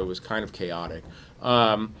broke, so it was kind of chaotic.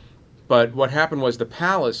 But what happened was the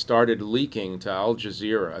palace started leaking to Al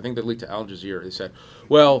Jazeera. I think they leaked to Al Jazeera. They said,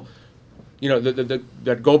 well,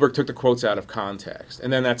 that Goldberg took the quotes out of context,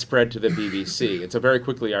 and then that spread to the BBC. And so very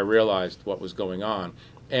quickly I realized what was going on,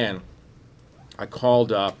 and I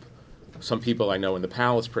called up some people I know in the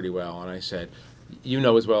palace pretty well, and I said, you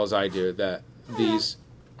know as well as I do that these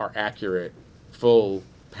are accurate, full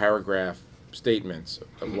paragraph statements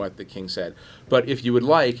of what the king said. But if you would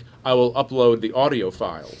like, I will upload the audio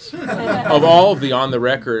files of all of the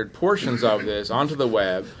on-the-record portions of this onto the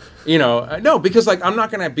web. No, because I'm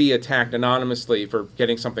not going to be attacked anonymously for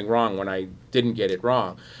getting something wrong when I didn't get it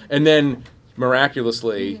wrong. And then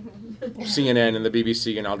miraculously, CNN and the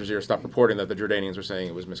BBC and Al Jazeera stopped reporting that the Jordanians were saying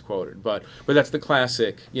it was misquoted. But that's the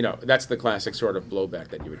classic, that's the classic sort of blowback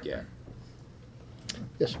that you would get.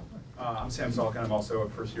 Yes. I'm Sam Salkin. I'm also a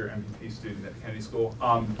first-year MPP student at the Kennedy School.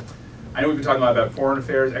 I know we've been talking a lot about foreign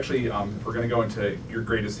affairs. Actually, if we're going to go into your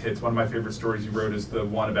greatest hits, one of my favorite stories you wrote is the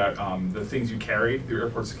one about the things you carried through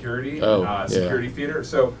airport security, security theater.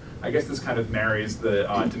 So I guess this kind of marries the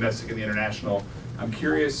domestic and the international. I'm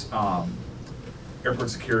curious, airport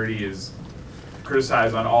security is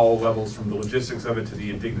criticized on all levels, from the logistics of it to the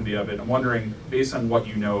indignity of it. I'm wondering, based on what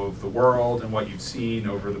you know of the world and what you've seen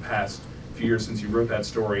over the past few years since you wrote that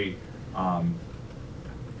story,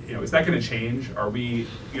 is that going to change? Are we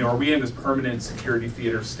in this permanent security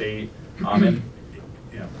theater state? And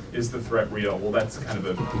is the threat real? Well, that's kind of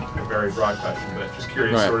a very broad question, but just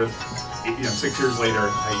curious, right. Sort of, 6 years later.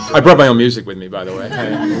 How you I brought my own music with me, by the way.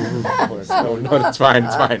 No, it's fine.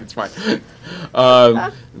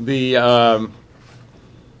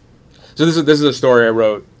 So this is a story I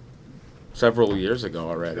wrote several years ago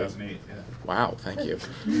already. 2008. Wow, thank you.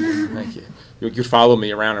 Thank you. You could follow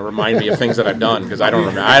me around and remind me of things that I've done, because I don't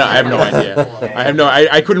remember. I have no idea.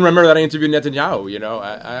 I couldn't remember that I interviewed Netanyahu.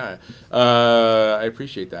 I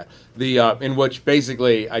appreciate that. In which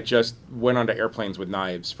basically I just went onto airplanes with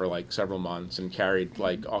knives for several months and carried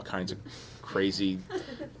all kinds of crazy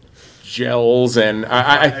gels and oh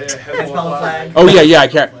yeah, I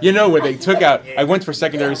can't. Where they took out. I went for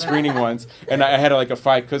secondary screening once, and I had a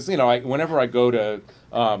fight because whenever I go to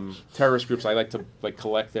terrorist groups, I like to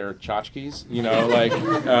collect their tchotchkes,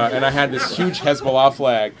 and I had this huge Hezbollah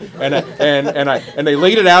flag, and they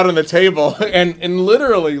laid it out on the table, and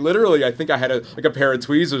literally, I think I had a pair of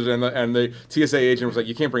tweezers, and the TSA agent was like,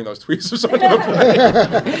 "You can't bring those tweezers onto the plane."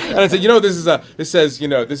 And I said, this says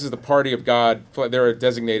this is the party of God. They're a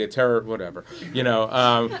designated terror, whatever,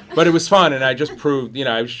 But it was fun, and I just proved,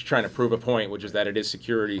 I was trying to prove a point, which is that it is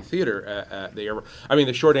security theater at the airport. I mean,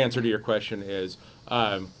 the short answer to your question is.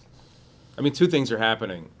 Two things are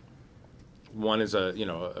happening. One is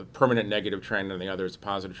a permanent negative trend, and the other is a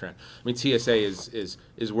positive trend. TSA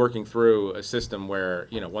is working through a system where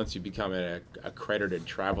once you become an accredited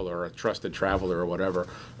traveler or a trusted traveler or whatever,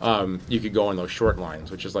 you could go on those short lines,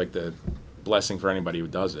 which is the blessing for anybody who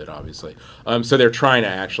does it, obviously. So they're trying to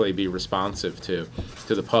actually be responsive to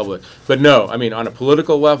the public. But no, on a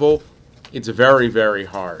political level, it's very, very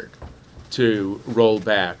hard to roll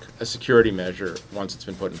back a security measure once it's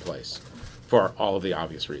been put in place, for all of the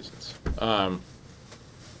obvious reasons, and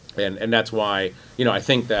that's why I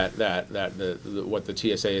think that what the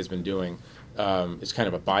TSA has been doing is kind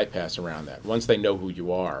of a bypass around that. Once they know who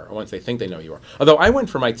you are, or once they think they know who you are. Although I went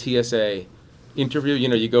for my TSA interview,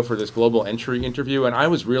 you go for this global entry interview, and I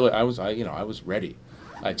was ready.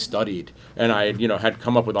 I'd studied, and I had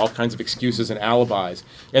come up with all kinds of excuses and alibis.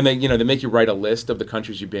 And they make you write a list of the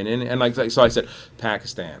countries you've been in, and so I said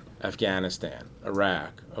Pakistan, Afghanistan,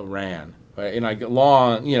 Iraq, Iran, and I get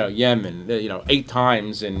long, Yemen, 8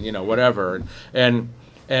 times, and whatever, and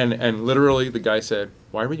literally the guy said,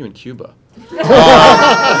 "Why were you in Cuba?"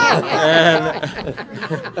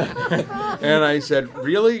 And I said,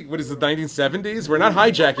 "Really? What is the 1970s? We're not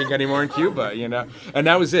hijacking anymore in Cuba, And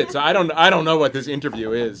that was it. So I don't know what this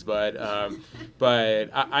interview is, but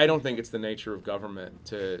I don't think it's the nature of government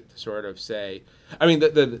to sort of say. I mean,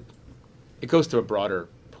 it goes to a broader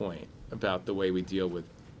point about the way we deal with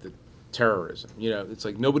the terrorism. It's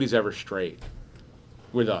like nobody's ever straight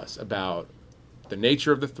with us about the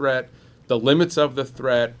nature of the threat, the limits of the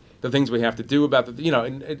threat, the things we have to do about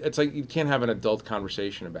and it's like you can't have an adult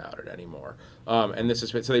conversation about it anymore. And this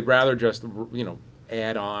is so they'd rather just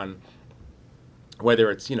add on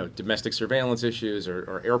whether it's domestic surveillance issues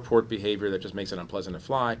or airport behavior that just makes it unpleasant to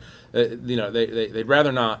fly. They'd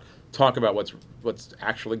rather not talk about what's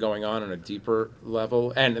actually going on a deeper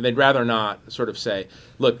level, and they'd rather not sort of say,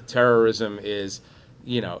 look, terrorism is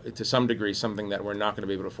to some degree something that we're not going to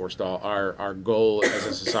be able to forestall. Our goal as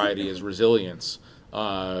a society is resilience.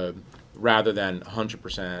 Rather than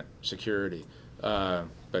 100% security.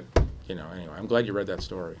 But anyway, I'm glad you read that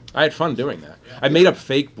story. I had fun doing that. I made up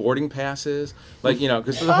fake boarding passes,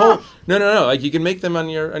 because the whole no, like you can make them on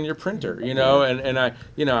your printer, and I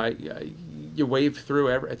you wave through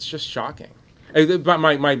it's just shocking.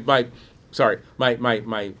 My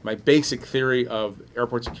basic theory of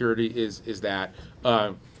airport security is that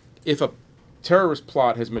if a terrorist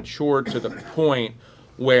plot has matured to the point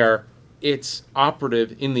where it's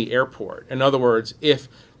operative in the airport. In other words, if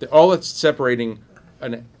all that's separating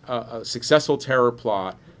a successful terror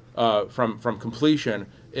plot from completion,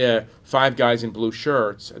 5 guys in blue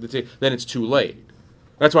shirts, then it's too late.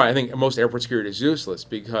 That's why I think most airport security is useless,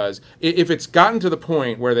 because if it's gotten to the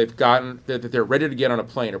point where that they're ready to get on a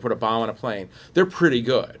plane or put a bomb on a plane, they're pretty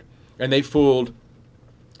good. And they fooled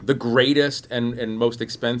the greatest and most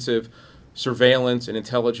expensive surveillance and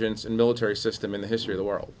intelligence and military system in the history of the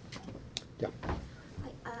world. Yeah.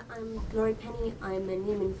 Hi, I'm Laurie Penny. I'm a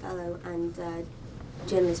Newman Fellow and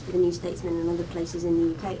journalist for the New Statesman and other places in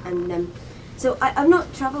the UK. And so I've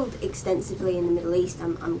not travelled extensively in the Middle East.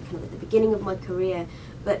 I'm kind of at the beginning of my career,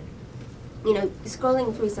 but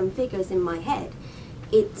scrolling through some figures in my head,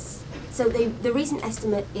 the recent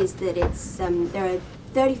estimate is that there are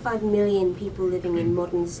 35 million people living in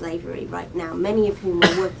modern slavery right now, many of whom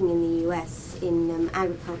are working in the US in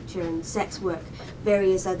agriculture and sex work,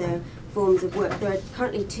 various other forms of work. There are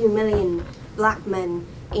currently 2 million black men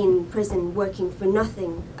in prison working for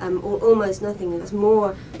nothing, or almost nothing. There's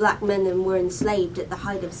more black men than were enslaved at the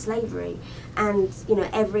height of slavery. And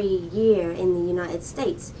every year in the United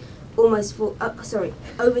States, over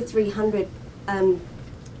 300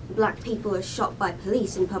 black people are shot by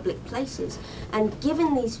police in public places. And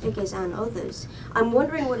given these figures and others, I'm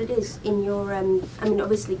wondering what it is in your,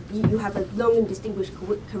 obviously you have a long and distinguished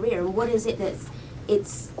career, and what is it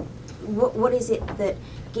what is it that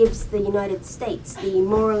gives the United States the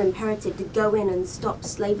moral imperative to go in and stop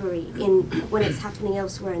slavery when it's happening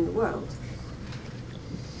elsewhere in the world?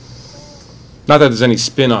 Not that there's any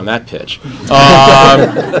spin on that pitch.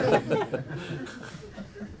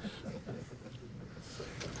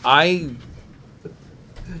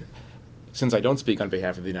 Since I don't speak on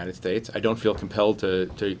behalf of the United States, I don't feel compelled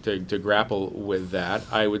to grapple with that.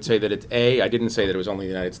 I would say that it's A, I didn't say that it was only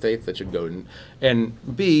the United States that should go,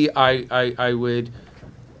 and B, I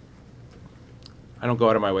don't go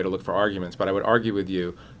out of my way to look for arguments, but I would argue with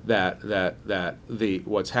you that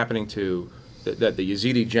what's happening to the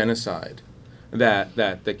Yazidi genocide,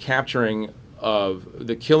 that the capturing of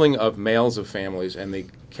the killing of males of families and the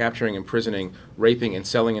capturing, imprisoning, raping, and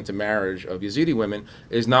selling into marriage of Yazidi women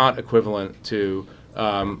is not equivalent to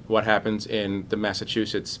what happens in the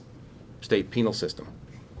Massachusetts state penal system.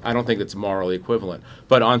 I don't think that's morally equivalent.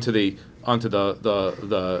 But onto the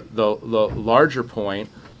larger point,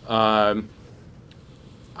 I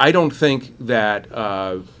don't think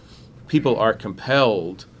that people are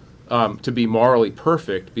compelled to be morally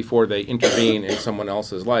perfect before they intervene in someone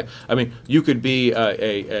else's life. I mean, you could be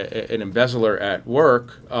an embezzler at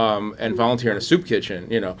work and volunteer in a soup kitchen.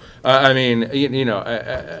 I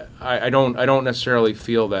don't necessarily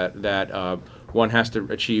feel that one has to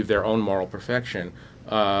achieve their own moral perfection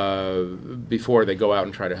before they go out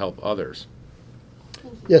and try to help others.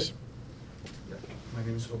 Yes. My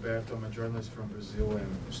name is Roberto. I'm a journalist from Brazil and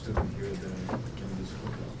a student here at the Kennedy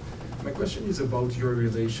School. My question is about your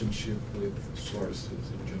relationship with sources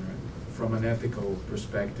in general, from an ethical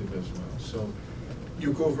perspective as well. So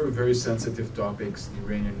you cover very sensitive topics, the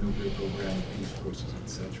Iranian nuclear program, peace forces,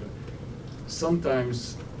 etc.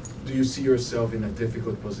 Sometimes, do you see yourself in a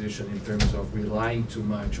difficult position in terms of relying too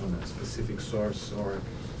much on a specific source, or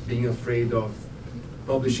being afraid of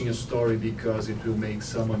publishing a story because it will make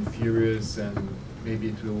someone furious and maybe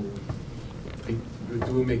it will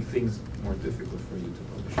make things more difficult for you to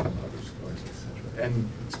publish other stories, etc. And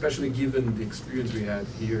especially given the experience we had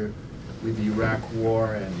here with the Iraq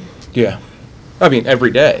War and... Yeah. I mean,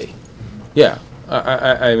 every day. Yeah.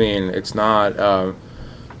 I mean, it's not...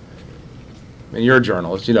 and you're a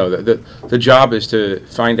journalist, you know, the job is to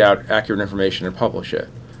find out accurate information and publish it.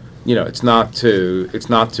 You know, it's not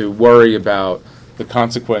to worry about the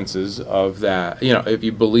consequences of that. You know, if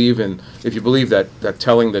you believe that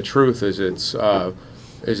telling the truth is its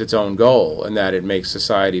own goal and that it makes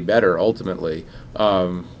society better ultimately.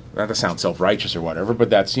 Not to sound self-righteous or whatever, but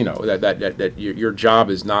that's, you know, that your job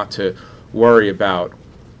is not to worry about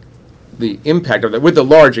the impact of that, with the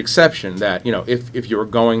large exception that, you know, if you're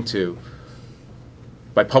going to,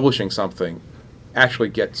 by publishing something, actually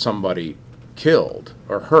get somebody killed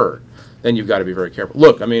or hurt, then you've got to be very careful.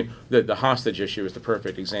 Look, I mean, the hostage issue is the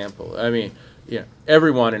perfect example. I mean, you know,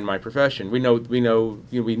 everyone in my profession, we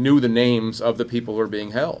knew the names of the people who are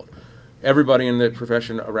being held. Everybody in the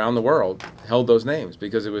profession around the world held those names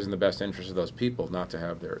because it was in the best interest of those people not to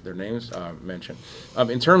have their names mentioned.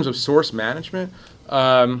 In terms of source management,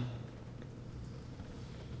 yeah,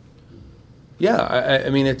 I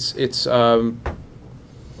mean, it's. I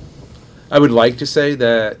would like to say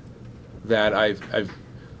that I've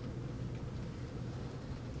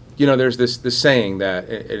you know, there's this saying that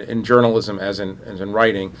in journalism, as in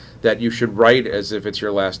writing, that you should write as if it's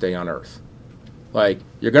your last day on earth. Like,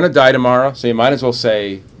 you're going to die tomorrow, so you might as well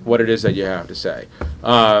say what it is that you have to say.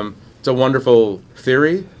 It's a wonderful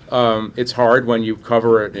theory. It's hard when you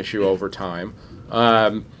cover an issue over time.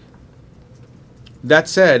 That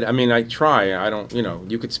said, I mean, I try. I don't, you know,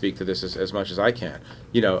 you could speak to this as much as I can.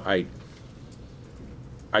 You know,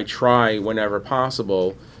 I try whenever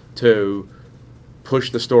possible to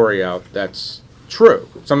push the story out that's true.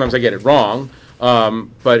 Sometimes I get it wrong,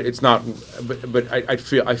 but it's not. But I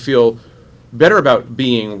feel better about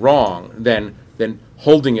being wrong than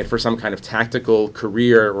holding it for some kind of tactical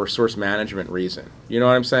career or source management reason. You know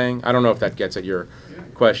what I'm saying? I don't know if that gets at your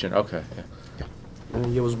question. Okay. Yeah.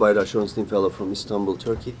 Yavuz Bayrak, Shorenstein Fellow from Istanbul,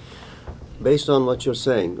 Turkey. Based on what you're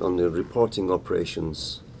saying on the reporting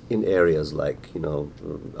operations in areas like, you know,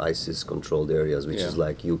 ISIS-controlled areas, which is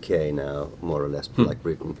like UK now, more or less, like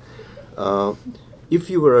Britain. If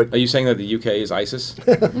you were... Are you saying that the UK is ISIS?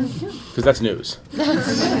 Because that's news.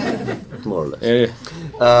 More or less. Yeah.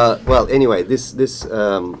 Well, anyway, this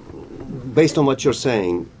based on what you're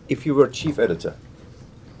saying, if you were chief editor,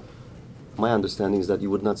 my understanding is that you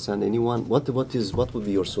would not send anyone. What would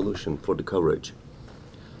be your solution for the coverage?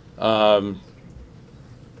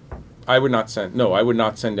 I would not send. No, I would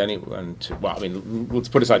not send anyone to. Well, I mean, let's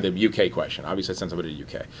put aside the UK question. Obviously, I'd send somebody to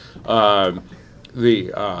UK.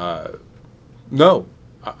 No,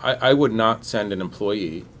 I would not send an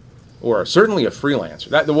employee, or certainly a freelancer.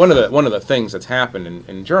 That one of the things that's happened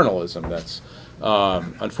in journalism that's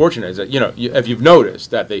unfortunate is that, you know, if you've noticed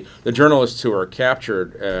that the journalists who are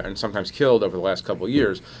captured and sometimes killed over the last couple of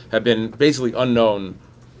years have been basically unknown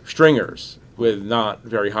stringers with not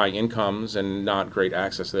very high incomes and not great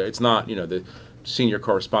access to it. It's not, you know, the senior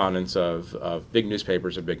correspondents of big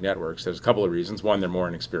newspapers or big networks. There's a couple of reasons. One, they're more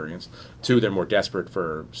inexperienced. Two, they're more desperate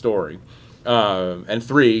for story. And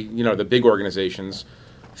three, you know, the big organizations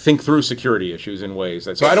think through security issues in ways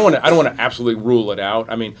that. So I don't want to absolutely rule it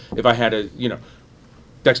out. I mean, if I had you know,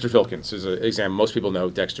 Dexter Filkins is an example. Most people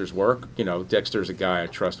know Dexter's work. You know, Dexter's a guy I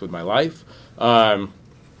trust with my life.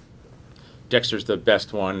 Dexter's the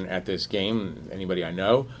best one at this game, anybody I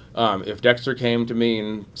know. If Dexter came to me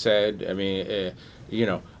and said, I mean, you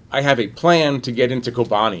know, I have a plan to get into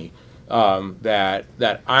Kobani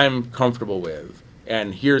that I'm comfortable with,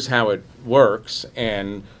 and here's how it works,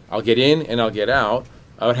 and I'll get in and I'll get out,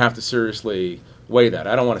 I would have to seriously weigh that.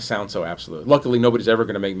 I don't want to sound so absolute. Luckily, nobody's ever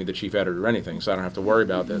going to make me the chief editor or anything, so I don't have to worry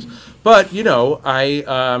about this. But, you know, a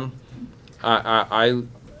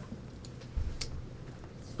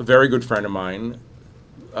very good friend of mine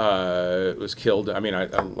was killed. I mean, I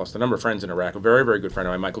lost a number of friends in Iraq. A very, very good friend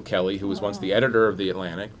of mine, Michael Kelly, who was once the editor of The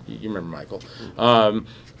Atlantic. You remember Michael.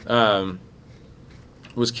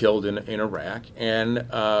 Was killed in Iraq. And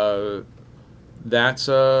that's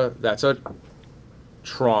a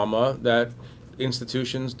trauma that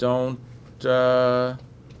institutions don't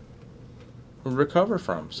recover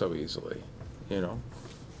from so easily, you know.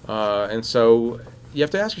 And so you have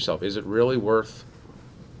to ask yourself, is it really worth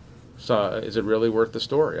So is it really worth the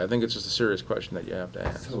story? I think it's just a serious question that you have to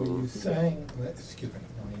ask. So are you saying, excuse me,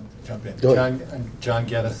 let me jump in. Go John, ahead. I'm John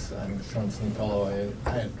Geddes, I'm a Shorenstein fellow. I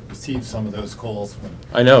had received some of those calls when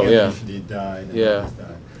I know, the yeah. initiative died and Yeah. others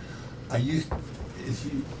died.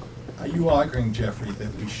 Are you arguing, Jeffrey,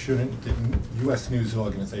 that that U.S. news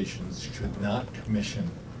organizations should not commission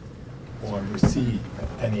or receive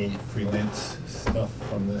any freelance stuff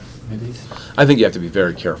from the Mideast? I think you have to be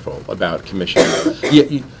very careful about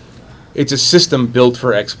commissioning. It's a system built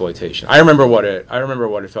for exploitation. I remember what it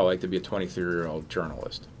felt like to be a 23-year-old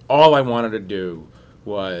journalist. All I wanted to do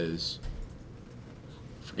was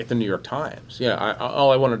forget the New York Times.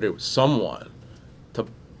 All I wanted to do was someone to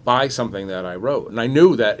buy something that I wrote, and I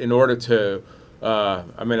knew that in order to, I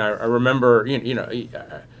remember,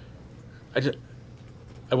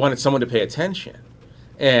 I wanted someone to pay attention,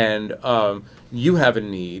 and you have a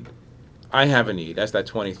need, I have a need as that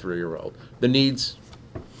 23-year-old. The needs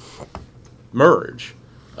merge,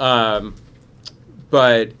 but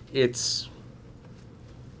it's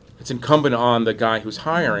incumbent on the guy who's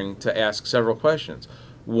hiring to ask several questions.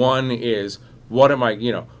 One is, what am I,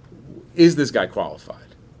 is this guy qualified?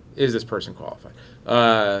 Is this person qualified?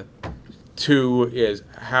 Two is,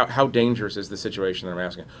 how dangerous is the situation that I'm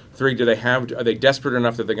asking? Three, are they desperate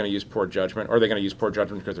enough that they're going to use poor judgment, or are they going to use poor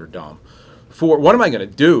judgment because they're dumb? Four, what am I going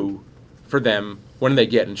to do for them when they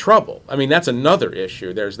get in trouble? I mean, that's another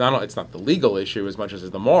issue. It's not the legal issue as much as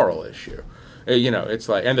it's the moral issue. It's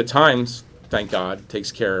like, and the Times, thank God,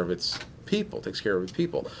 takes care of its people.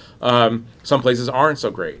 Some places aren't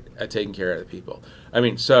so great at taking care of the people. I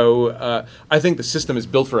mean, so I think the system is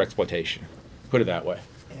built for exploitation. Put it that way.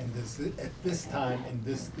 And at this time, in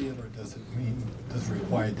this theater, does it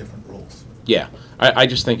require different rules? Yeah, I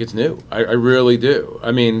just think it's new. I really do.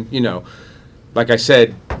 I mean, like I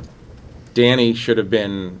said, Danny should have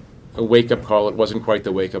been a wake-up call. It wasn't quite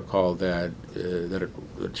the wake-up call that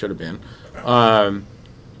it should have been.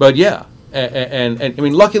 But yeah, and I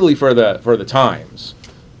mean, luckily for the Times,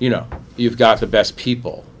 you've got the best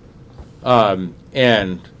people, and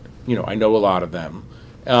I know a lot of them,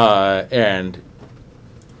 and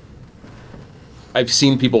I've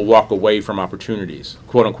seen people walk away from opportunities,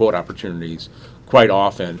 quote-unquote opportunities, quite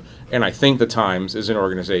often. And I think the Times is an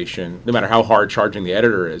organization, no matter how hard-charging the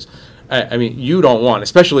editor is, I mean, you don't want,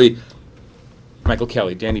 especially Michael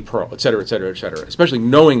Kelly, Danny Pearl, et cetera, especially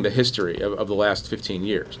knowing the history of the last 15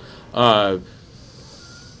 years.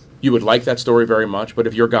 You would like that story very much, but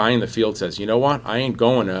if your guy in the field says, you know what, I'm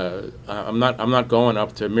not going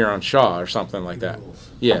up to Miran Shah or something like that.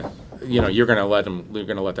 Yeah, you're going to let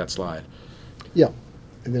that slide. Yeah,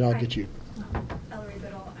 and then I'll get you. Ellery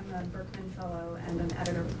Biddle, I'm a Berkman Fellow and an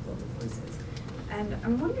editor with Global Voices. And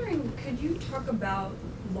I'm wondering, could you talk about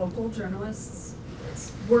local journalists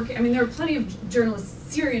working? I mean, there are plenty of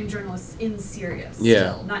Syrian journalists in Syria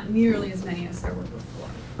still, not nearly as many as there were before.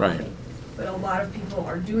 Right. But a lot of people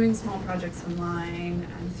are doing small projects online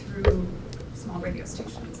and through small radio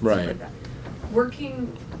stations and stuff like that.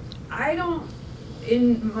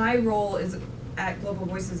 In my role at Global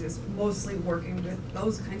Voices is mostly working with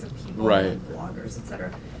those kinds of people, bloggers,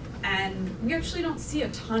 etc. And we actually don't see a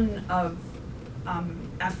ton of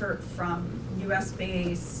effort from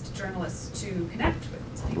U.S.-based journalists to connect with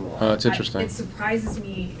these people. Oh, that's interesting. It surprises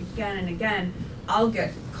me again and again. I'll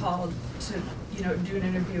get called to do an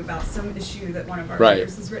interview about some issue that one of our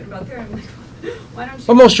writers has written about there. I'm like, why don't you?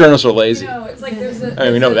 Well, most journalists are lazy. It's like there's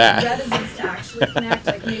a we know that. reticence to actually connect.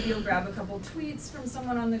 Like maybe you'll grab a couple tweets from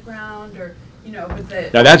someone on the ground, or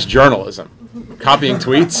but now that's journalism, copying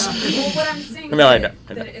tweets. Well, what I'm saying I is know.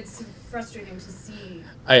 that it's frustrating to see.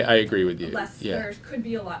 I agree with you. There could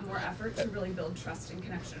be a lot more effort to really build trust and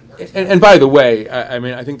connection. And by the way,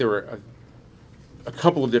 I think there were a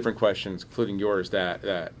couple of different questions, including yours,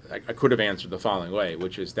 that I could have answered the following way,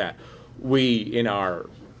 which is that we, in our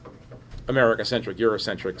America-centric,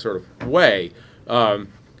 Eurocentric sort of way,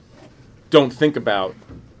 don't think about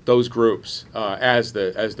those groups as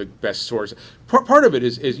the best source. Part of it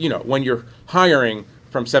is when you're hiring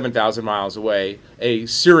from 7,000 miles away a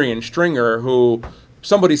Syrian stringer who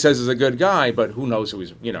somebody says is a good guy, but who knows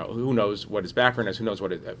who knows what his background is, who knows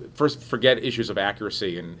what first forget issues of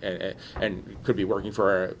accuracy and could be working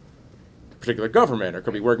for a particular government or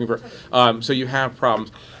could be working for so you have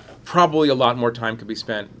problems. Probably a lot more time could be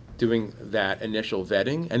spent doing that initial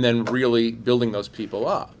vetting and then really building those people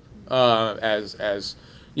up as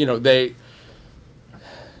you're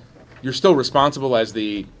still responsible as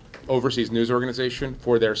the overseas news organization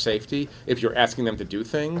for their safety if you're asking them to do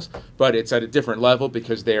things, but it's at a different level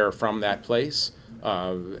because they're from that place.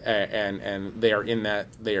 and they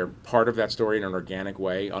are part of that story in an organic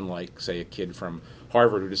way, unlike, say, a kid from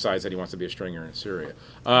Harvard who decides that he wants to be a stringer in Syria.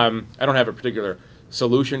 I don't have a particular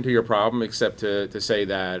solution to your problem except to say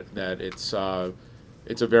that it's a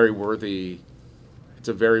very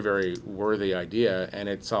very worthy idea, and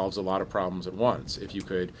it solves a lot of problems at once. If you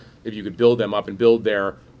could build them up and build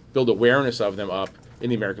awareness of them up in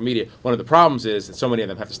the American media. One of the problems is that so many of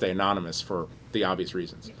them have to stay anonymous for the obvious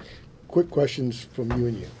reasons. Quick questions from you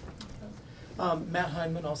and you. Matt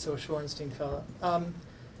Heineman, also a Shorenstein fellow.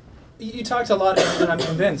 You talked a lot, and I'm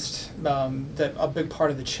convinced that a big part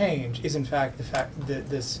of the change is, in fact, the fact that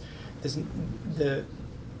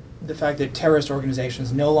the fact that terrorist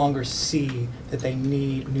organizations no longer see that they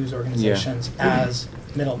need news organizations as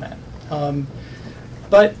middlemen.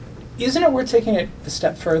 But isn't it worth taking it a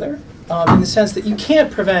step further, in the sense that you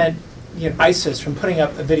can't prevent ISIS from putting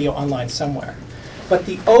up a video online somewhere, but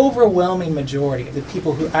the overwhelming majority of the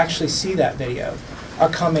people who actually see that video are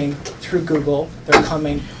coming through Google, they're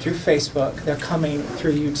coming through Facebook, they're coming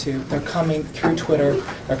through YouTube, they're coming through Twitter,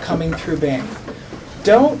 they're coming through Bing.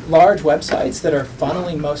 Don't large websites that are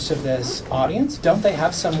funneling most of this audience, don't they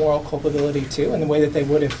have some moral culpability too, in the way that they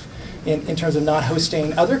would if, in terms of not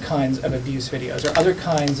hosting other kinds of abuse videos or other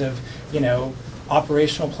kinds of,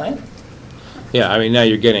 operational planning? Yeah, I mean, now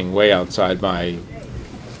you're getting way outside my.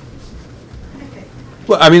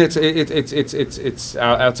 Well, I mean, it's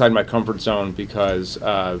outside my comfort zone because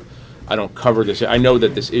I don't cover this. I know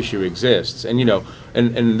that this issue exists, and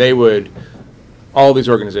and they would. All these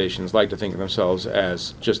organizations like to think of themselves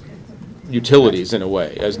as just utilities in a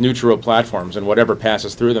way, as neutral platforms, and whatever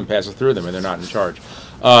passes through them, and they're not in charge.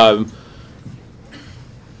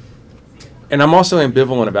 And I'm also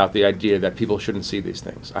ambivalent about the idea that people shouldn't see these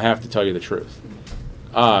things. I have to tell you the truth.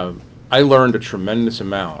 I learned a tremendous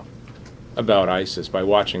amount about ISIS by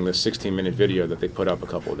watching this 16-minute video that they put up a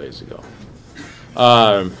couple of days ago.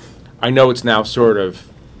 I know it's now sort of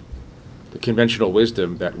the conventional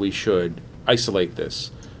wisdom that we should isolate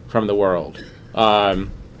this from the world.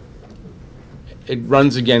 It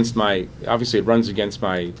runs against my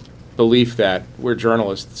belief that we're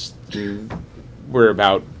journalists. We're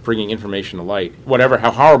about bringing information to light,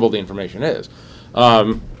 how horrible the information is.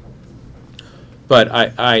 But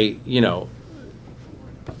I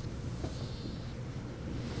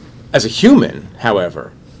as a human,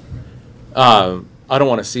 however, I don't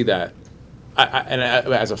want to see that.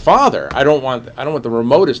 As a father, I don't want the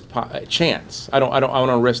remotest chance. I don't want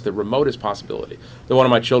to risk the remotest possibility that one of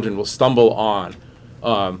my children will stumble on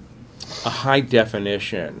a high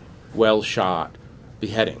definition, well shot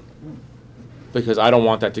beheading, because I don't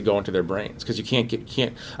want that to go into their brains. Because you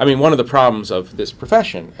can't. I mean, one of the problems of this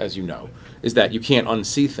profession, as you know, is that you can't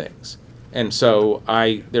unsee things, and so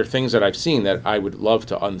there are things that I've seen that I would love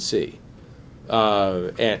to unsee.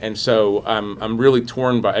 And so I'm really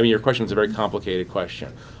torn by. I mean, your question is a very complicated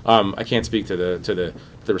question. I can't speak to the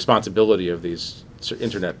responsibility of these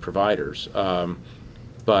internet providers,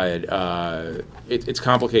 but it's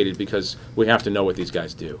complicated because we have to know what these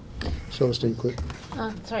guys do. Celestine, quick.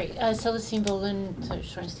 Celestine Bolin,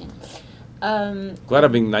 Shorenstein. Glad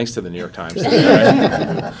I'm being nice to the New York Times.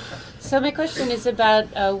 So my question is about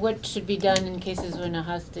what should be done in cases when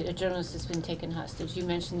a journalist has been taken hostage. You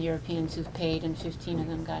mentioned the Europeans who've paid and 15 of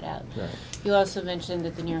them got out. Right. You also mentioned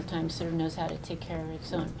that the New York Times sort of knows how to take care of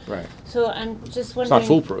its own. Right. So I'm just wondering. It's not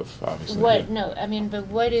foolproof, obviously. But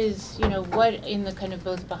what is, what in the kind of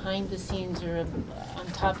both behind the scenes or on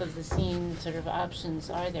top of the scene sort of options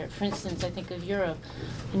are there? For instance, I think of Europe,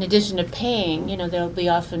 in addition to paying, there'll be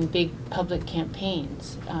often big public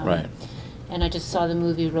campaigns. Right. And I just saw the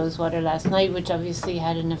movie Rosewater last night, which obviously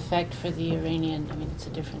had an effect for the Iranian. I mean, it's a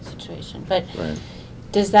different situation. But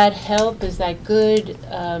does that help? Is that good?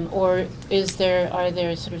 Or are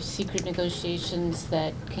there sort of secret negotiations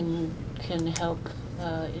that can help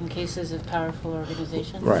in cases of powerful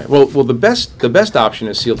organizations? Right. Well, the best option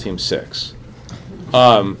is SEAL Team 6.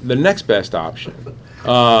 The next best option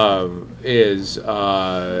is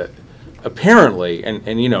apparently, and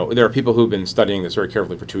there are people who've been studying this very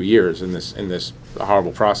carefully for 2 years in this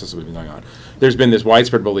horrible process that we've been going on. There's been this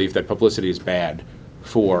widespread belief that publicity is bad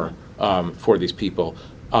for these people.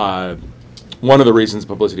 One of the reasons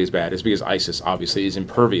publicity is bad is because ISIS obviously is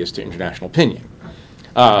impervious to international opinion.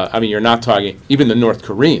 I mean, you're not talking, even the North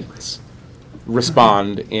Koreans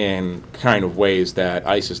respond in kind of ways that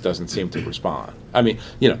ISIS doesn't seem to respond. I mean,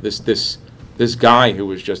 this guy who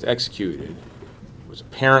was just executed was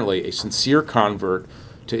apparently a sincere convert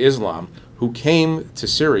to Islam who came to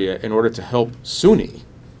Syria in order to help Sunni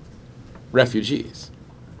refugees.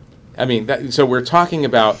 I mean, so we're talking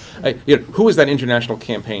about, who is that international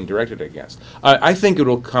campaign directed against? I think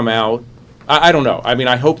it'll come out, I don't know. I mean,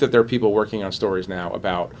 I hope that there are people working on stories now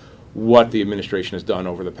about what the administration has done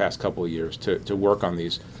over the past couple of years to work on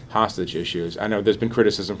these hostage issues. I know there's been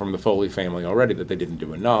criticism from the Foley family already that they didn't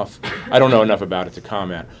do enough. I don't know enough about it to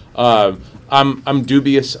comment. I'm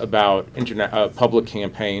dubious about public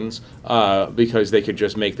campaigns because they could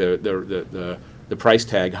just make the price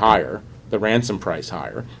tag higher, the ransom price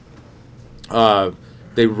higher.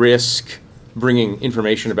 They risk bringing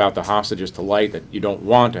information about the hostages to light that you don't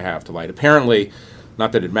want to have to light. Apparently,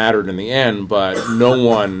 not that it mattered in the end, but no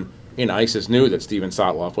one in ISIS knew that Steven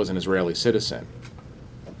Sotloff was an Israeli citizen.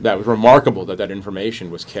 That was remarkable that information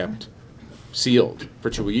was kept sealed for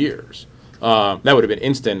 2 years. That would have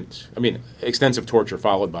been extensive torture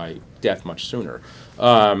followed by death much sooner.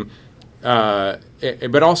 But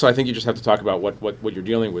also, I think you just have to talk about what you're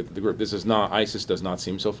dealing with. The group. ISIS does not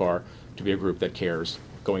seem so far to be a group that cares.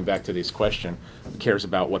 Going back to this question, cares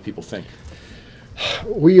about what people think.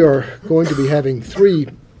 We are going to be having 3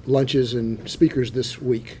 lunches and speakers this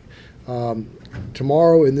week.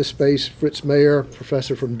 Tomorrow in this space, Fritz Mayer,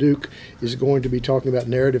 professor from Duke, is going to be talking about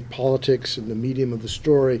narrative politics and the medium of the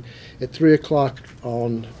story. At 3 o'clock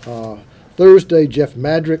on Thursday, Jeff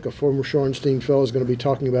Madrick, a former Shorenstein fellow, is going to be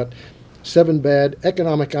talking about 7 bad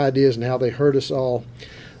economic ideas and how they hurt us all.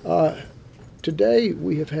 Today,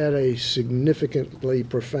 we have had a significantly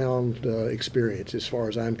profound experience as far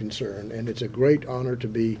as I'm concerned, and it's a great honor to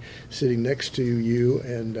be sitting next to you,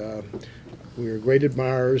 and we are great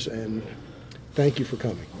admirers, and thank you for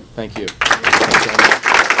coming. Thank you.